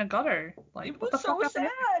die in a gutter? Like, It what was the fuck so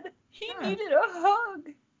happened? sad. He Yeah, needed a hug.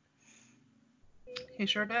 he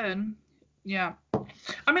sure did. Yeah.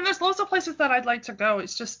 I mean, there's loads of places that I'd like to go.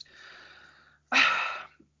 It's just,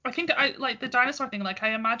 I think I like the dinosaur thing. Like, I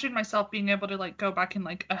imagine myself being able to like go back in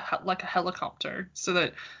like a helicopter, so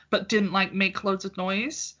that, but didn't like make loads of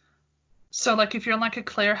noise. So like if you're in like a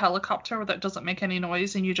clear helicopter that doesn't make any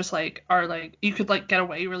noise and you just like are like you could like get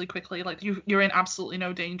away really quickly, like you're in absolutely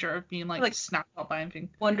no danger of being like Like snapped up by anything.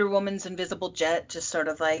 Wonder Woman's invisible jet, just sort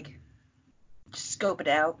of like just scope it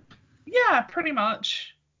out. Yeah, pretty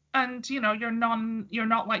much. And you're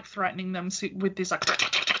not like threatening them with this like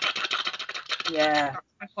Yeah.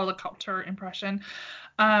 helicopter impression.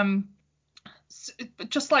 Um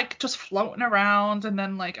just floating around, and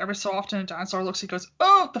then like every so often a dinosaur looks, he goes,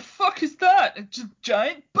 oh, the fuck is that? It's a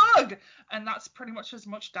giant bug, and that's pretty much as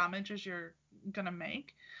much damage as you're gonna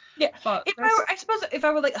make. Yeah. But I suppose if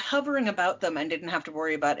I were like hovering about them and didn't have to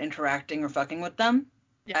worry about interacting or fucking with them,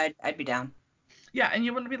 yeah, I'd be down. yeah, and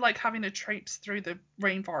you wouldn't be like having to traipse through the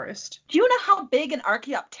rainforest. Do you know how big an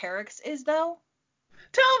Archaeopteryx is though?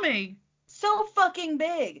 Tell me. So fucking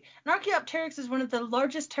big. An Archaeopteryx is one of the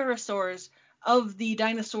largest pterosaurs of the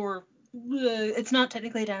dinosaur. It's not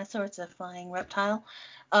technically a dinosaur; it's a flying reptile.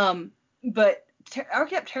 But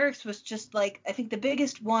Archaeopteryx was just like I think the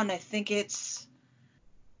biggest one. I think it's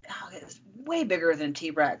way bigger than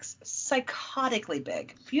T-Rex. Psychotically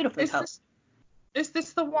big, beautifully Is colored.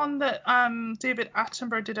 this the one that David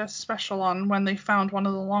Attenborough did a special on when they found one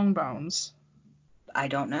of the long bones? I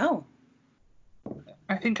don't know.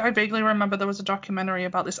 I think I vaguely remember there was a documentary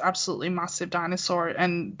about this absolutely massive dinosaur,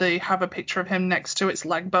 and they have a picture of him next to its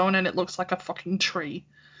leg bone, and it looks like a fucking tree.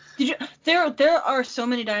 Did you? There are so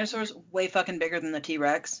many dinosaurs way fucking bigger than the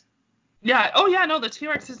T-Rex. Yeah. Oh yeah. No, the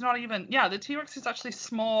T-Rex is not even. Yeah, the T-Rex is actually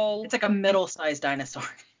small. It's like a middle-sized dinosaur.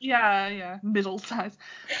 Yeah, yeah, middle size.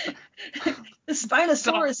 The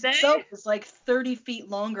Spinosaurus itself Grande? is like 30 feet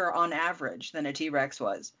longer on average than a T-Rex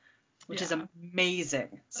was, which is Yeah.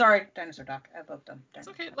 amazing. Sorry, dinosaur doc. I love them. It's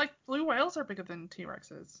Dinosaur okay. doc. Like blue whales are bigger than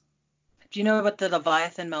T-Rexes. Do you know what the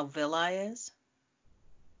Leviathan malvilli is?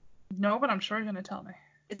 No, but I'm sure you're gonna tell me.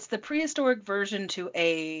 It's the prehistoric version to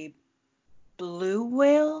a blue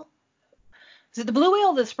whale. Is it the blue whale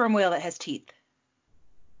or the sperm whale that has teeth?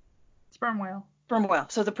 Sperm whale. Sperm whale.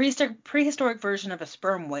 So the prehistoric version of a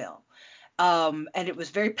sperm whale. And it was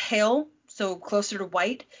very pale, so closer to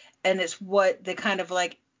white. And it's what they kind of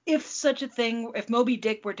like, if such a thing, if Moby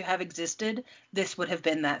Dick were to have existed, this would have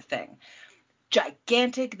been that thing.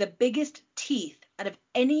 Gigantic, the biggest teeth out of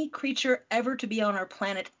any creature ever to be on our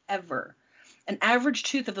planet ever. An average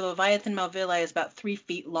tooth of the Leviathan malvilli is about 3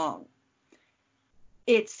 feet long.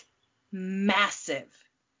 It's massive.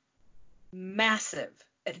 Massive.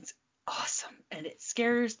 And it's awesome. And it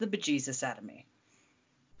scares the bejesus out of me.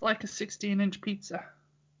 Like a 16-inch pizza.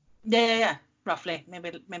 Yeah. Roughly. Maybe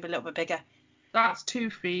a little bit bigger. That's 2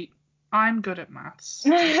 feet. I'm good at maths.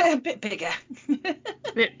 A bit bigger.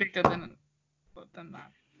 Bit bigger than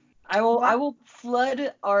that. I What? will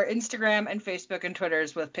flood our Instagram and Facebook and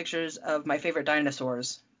Twitters with pictures of my favorite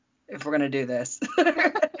dinosaurs if we're gonna do this.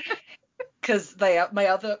 Because my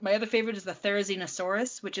other favorite is the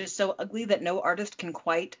Therizinosaurus, which is so ugly that no artist can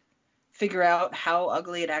quite figure out how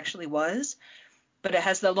ugly it actually was. But it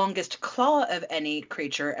has the longest claw of any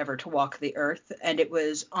creature ever to walk the earth, and it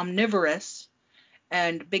was omnivorous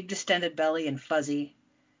and big distended belly and fuzzy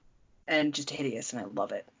and just hideous, and I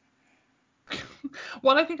love it.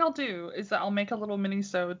 What I think I'll do is that I'll make a little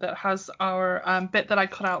mini-sode that has our bit that I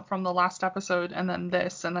cut out from the last episode and then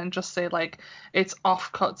this, and then just say like it's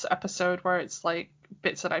offcuts episode where it's like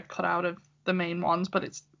bits that I've cut out of the main ones, but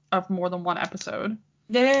it's of more than one episode.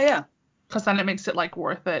 Yeah. Because then it makes it like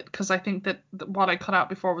worth it. Because I think that what I cut out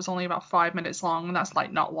before was only about 5 minutes long, and that's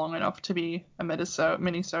like not long enough to be a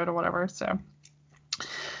mini-sode or whatever. So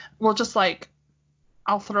we'll just like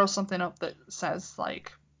I'll throw something up that says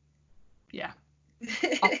like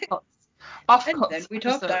offcuts. And then we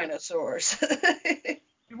talk dinosaurs.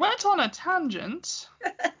 We went on a tangent.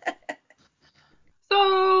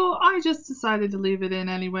 So I just decided to leave it in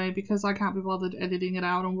anyway because I can't be bothered editing it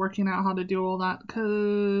out and working out how to do all that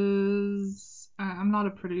because I'm not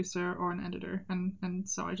a producer or an editor, and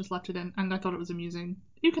so I just left it in and I thought it was amusing.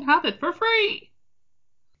 You can have it for free.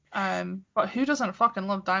 But who doesn't fucking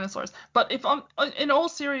love dinosaurs? But if in all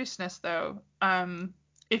seriousness though,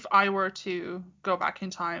 if I were to go back in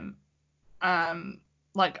time,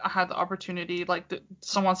 like I had the opportunity, like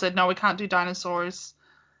someone said, no, we can't do dinosaurs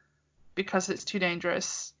because it's too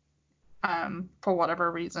dangerous, for whatever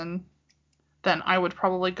reason, then I would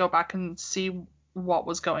probably go back and see what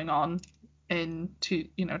was going on in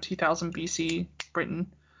 2000 BC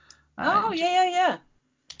Britain. Yeah.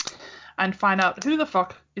 And find out who the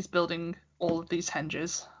fuck is building all of these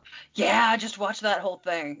henges. Yeah, just watch that whole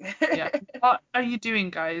thing. Yeah. What are you doing,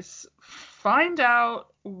 guys? Find out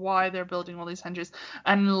why they're building all these henges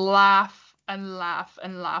and laugh and laugh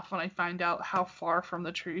and laugh when I find out how far from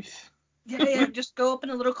the truth. Yeah, just go up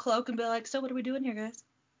in a little cloak and be like, so what are we doing here, guys?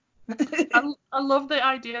 I love the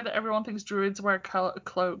idea that everyone thinks druids wear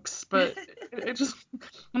cloaks, but it just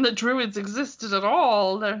when the druids existed at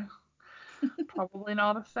all, they're probably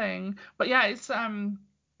not a thing. But yeah, it's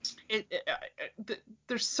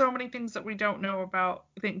there's so many things that we don't know about.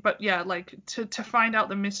 I think, but yeah, like to find out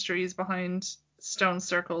the mysteries behind stone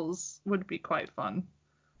circles would be quite fun.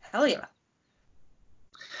 Hell yeah.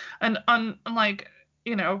 And like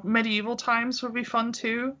medieval times would be fun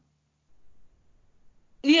too.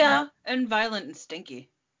 Yeah, and violent and stinky.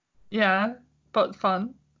 Yeah, but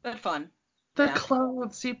fun. But fun. The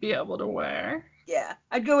clothes you'd be able to wear. Yeah,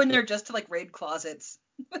 I'd go in there just to like raid closets.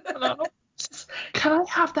 Hello? Can I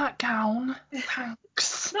have that gown?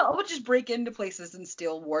 Thanks. No, I would just break into places and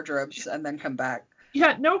steal wardrobes and then come back.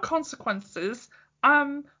 Yeah, no consequences.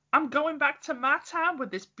 I'm going back to my time with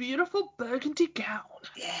this beautiful burgundy gown.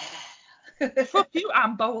 Yeah. Fuck you,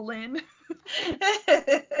 Anne Boleyn.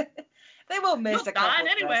 They won't miss a couple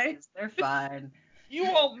anyway. dresses. They're fine. You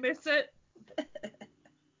won't miss it.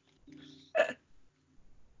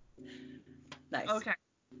 Nice. Okay.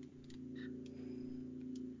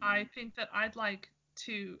 I think that I'd like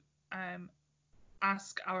to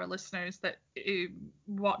ask our listeners that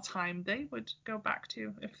what time they would go back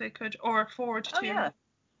to if they could, or forward to.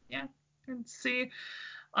 Yeah, and see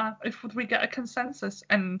if we get a consensus.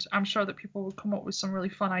 And I'm sure that people will come up with some really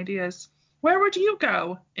fun ideas. Where would you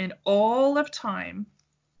go in all of time?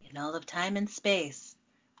 In all of time and space,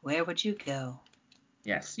 where would you go?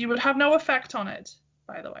 Yes, you would have no effect on it,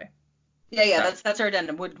 by the way. Yeah, that's our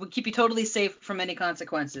addendum. Would keep you totally safe from any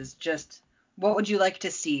consequences. Just what would you like to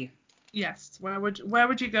see? Yes, where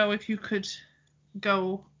would you go if you could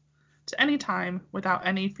go to any time without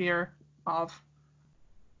any fear of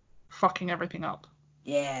fucking everything up?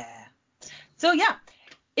 Yeah. So yeah,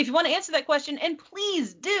 if you want to answer that question, and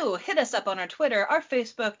please do hit us up on our Twitter, our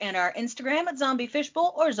Facebook, and our Instagram at Zombie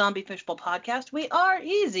Fishbowl or Zombie Fishbowl Podcast. We are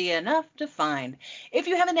easy enough to find. If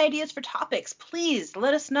you have any ideas for topics, please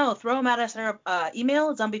let us know. Throw them at us in our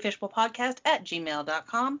email,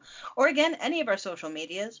 zombiefishbowlpodcast@gmail.com, or again, any of our social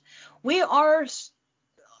medias. We are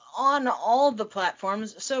on all the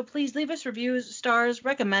platforms, so please leave us reviews, stars,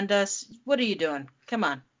 recommend us. What are you doing? Come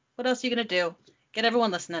on. What else are you going to do? Get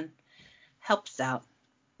everyone listening. Helps out.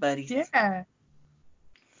 Buddies. Yeah.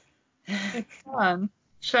 It's fun.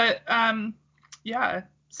 Yeah.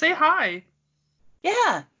 Say hi.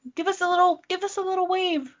 Yeah. Give us a little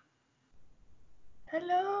wave.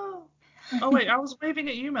 Hello. Oh wait, I was waving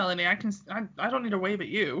at you, Melanie. I don't need to wave at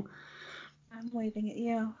you. I'm waving at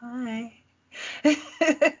you. Hi.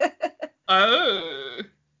 Oh.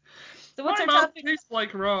 So what's My our mouth topic? tastes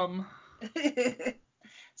like rum.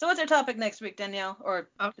 So what's our topic next week, Danielle? Or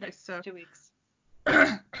okay, so 2 weeks?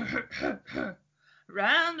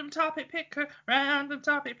 Random topic picker,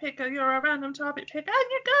 you're a random topic picker, and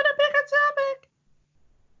you're gonna pick a topic.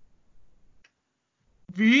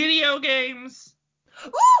 Video games.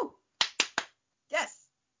 Woo! Yes.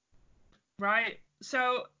 Right.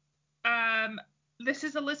 So, this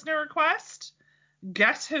is a listener request.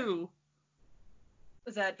 Guess who?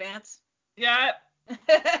 Was that Vance? Yeah.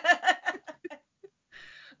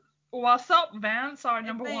 What's up, Vance, our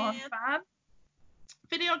number one fan?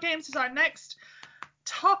 Video games is our next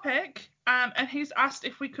topic, and he's asked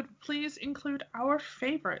if we could please include our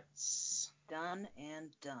favorites. Done and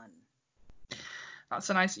done. That's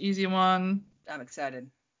a nice, easy one. I'm excited.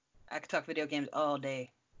 I could talk video games all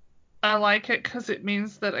day. I like it because it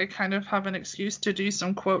means that I kind of have an excuse to do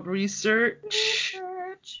some quote research.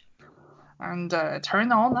 And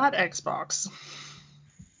turn on that Xbox.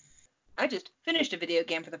 I just finished a video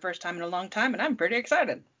game for the first time in a long time, and I'm pretty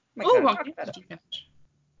excited. Oh, what game did you finish?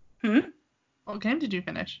 Hmm? What game did you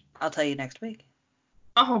finish? I'll tell you next week.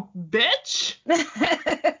 Oh, bitch!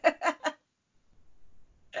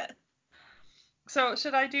 So,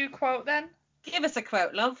 should I do quote then? Give us a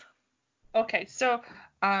quote, love. Okay, so,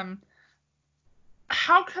 how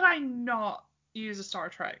could I not use a Star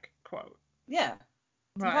Trek quote? Yeah.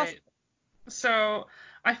 Right. So,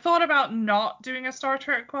 I thought about not doing a Star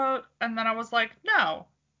Trek quote, and then I was like, no,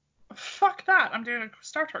 fuck that, I'm doing a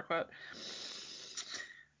Star Trek quote.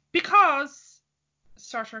 Because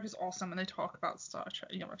Star Trek is awesome, and they talk about Star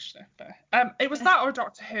Trek. It was that or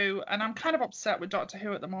Doctor Who, and I'm kind of upset with Doctor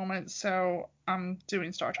Who at the moment, so I'm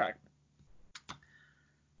doing Star Trek.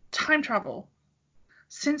 Time travel.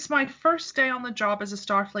 Since my first day on the job as a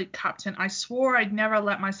Starfleet captain, I swore I'd never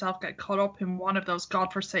let myself get caught up in one of those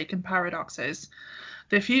godforsaken paradoxes.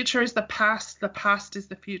 The future is the past is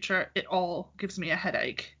the future. It all gives me a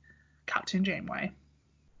headache. Captain Janeway.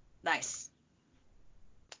 Nice.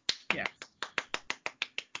 Yeah.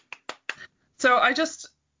 So I just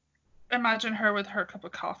imagine her with her cup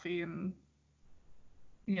of coffee and,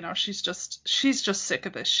 she's just sick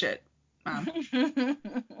of this shit, man.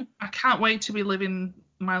 I can't wait to be living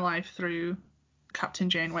my life through Captain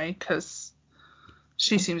Janeway because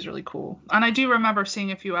she seems really cool. And I do remember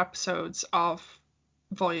seeing a few episodes of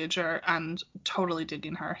Voyager and totally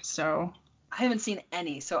digging her, so... I haven't seen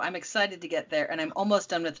any, so I'm excited to get there, and I'm almost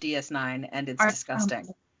done with DS9, and it's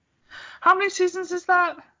disgusting. How many seasons is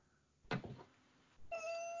that? A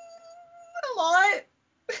lot.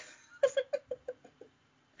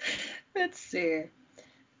 Let's see.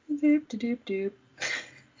 Doop.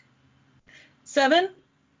 7?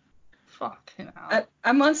 Fucking hell.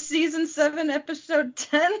 I'm on season 7, episode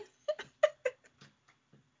 10.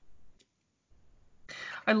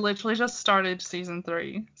 I literally just started season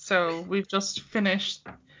 3, so we've just finished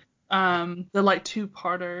the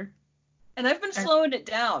 2-parter. And I've been slowing it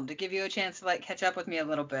down to give you a chance to catch up with me a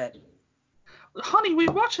little bit. Honey, we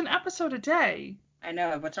watch an episode a day. I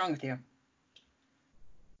know. What's wrong with you?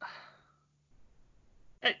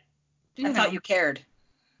 I thought you cared.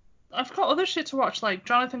 I've got other shit to watch, like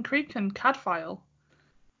Jonathan Creek and Cadfile.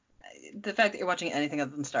 The fact that you're watching anything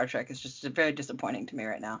other than Star Trek is just very disappointing to me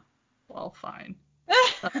right now. Well, fine.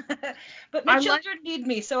 But my children need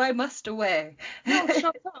me, so I must away. No,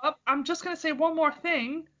 shut up. I'm just going to say one more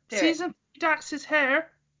thing. Season 3, Dax's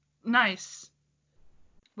hair, nice.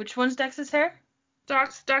 Which one's Dax's hair?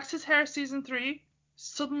 Dax's hair, season 3.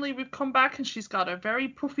 Suddenly we've come back and she's got a very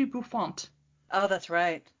puffy bouffant. Oh, that's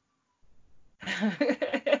right.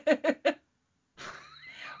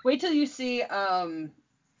 Wait till you see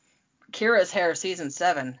Kira's hair, season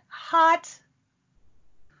 7. Hot.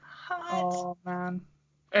 Oh, man.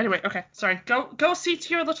 Anyway, okay, sorry. Go see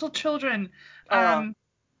to your little children.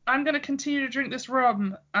 I'm going to continue to drink this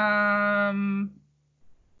rum and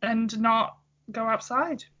not go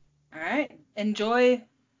outside. All right. Enjoy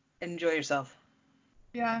yourself.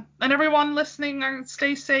 Yeah. And everyone listening,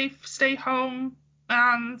 stay safe, stay home,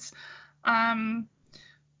 and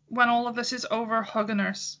when all of this is over, hug a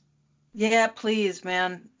nurse. Yeah, please,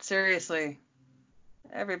 man. Seriously.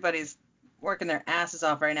 Everybody's working their asses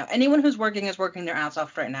off right now. Anyone who's working is working their ass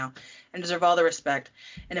off right now and deserve all the respect.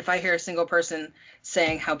 And if I hear a single person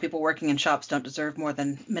saying how people working in shops don't deserve more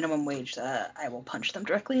than minimum wage, I will punch them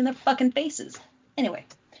directly in their fucking faces. Anyway.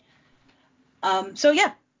 So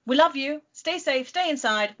yeah, we love you. Stay safe, stay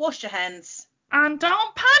inside, wash your hands. And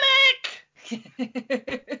don't panic!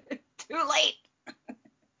 Too late.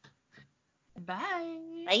 Bye.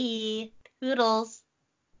 Bye. Toodles.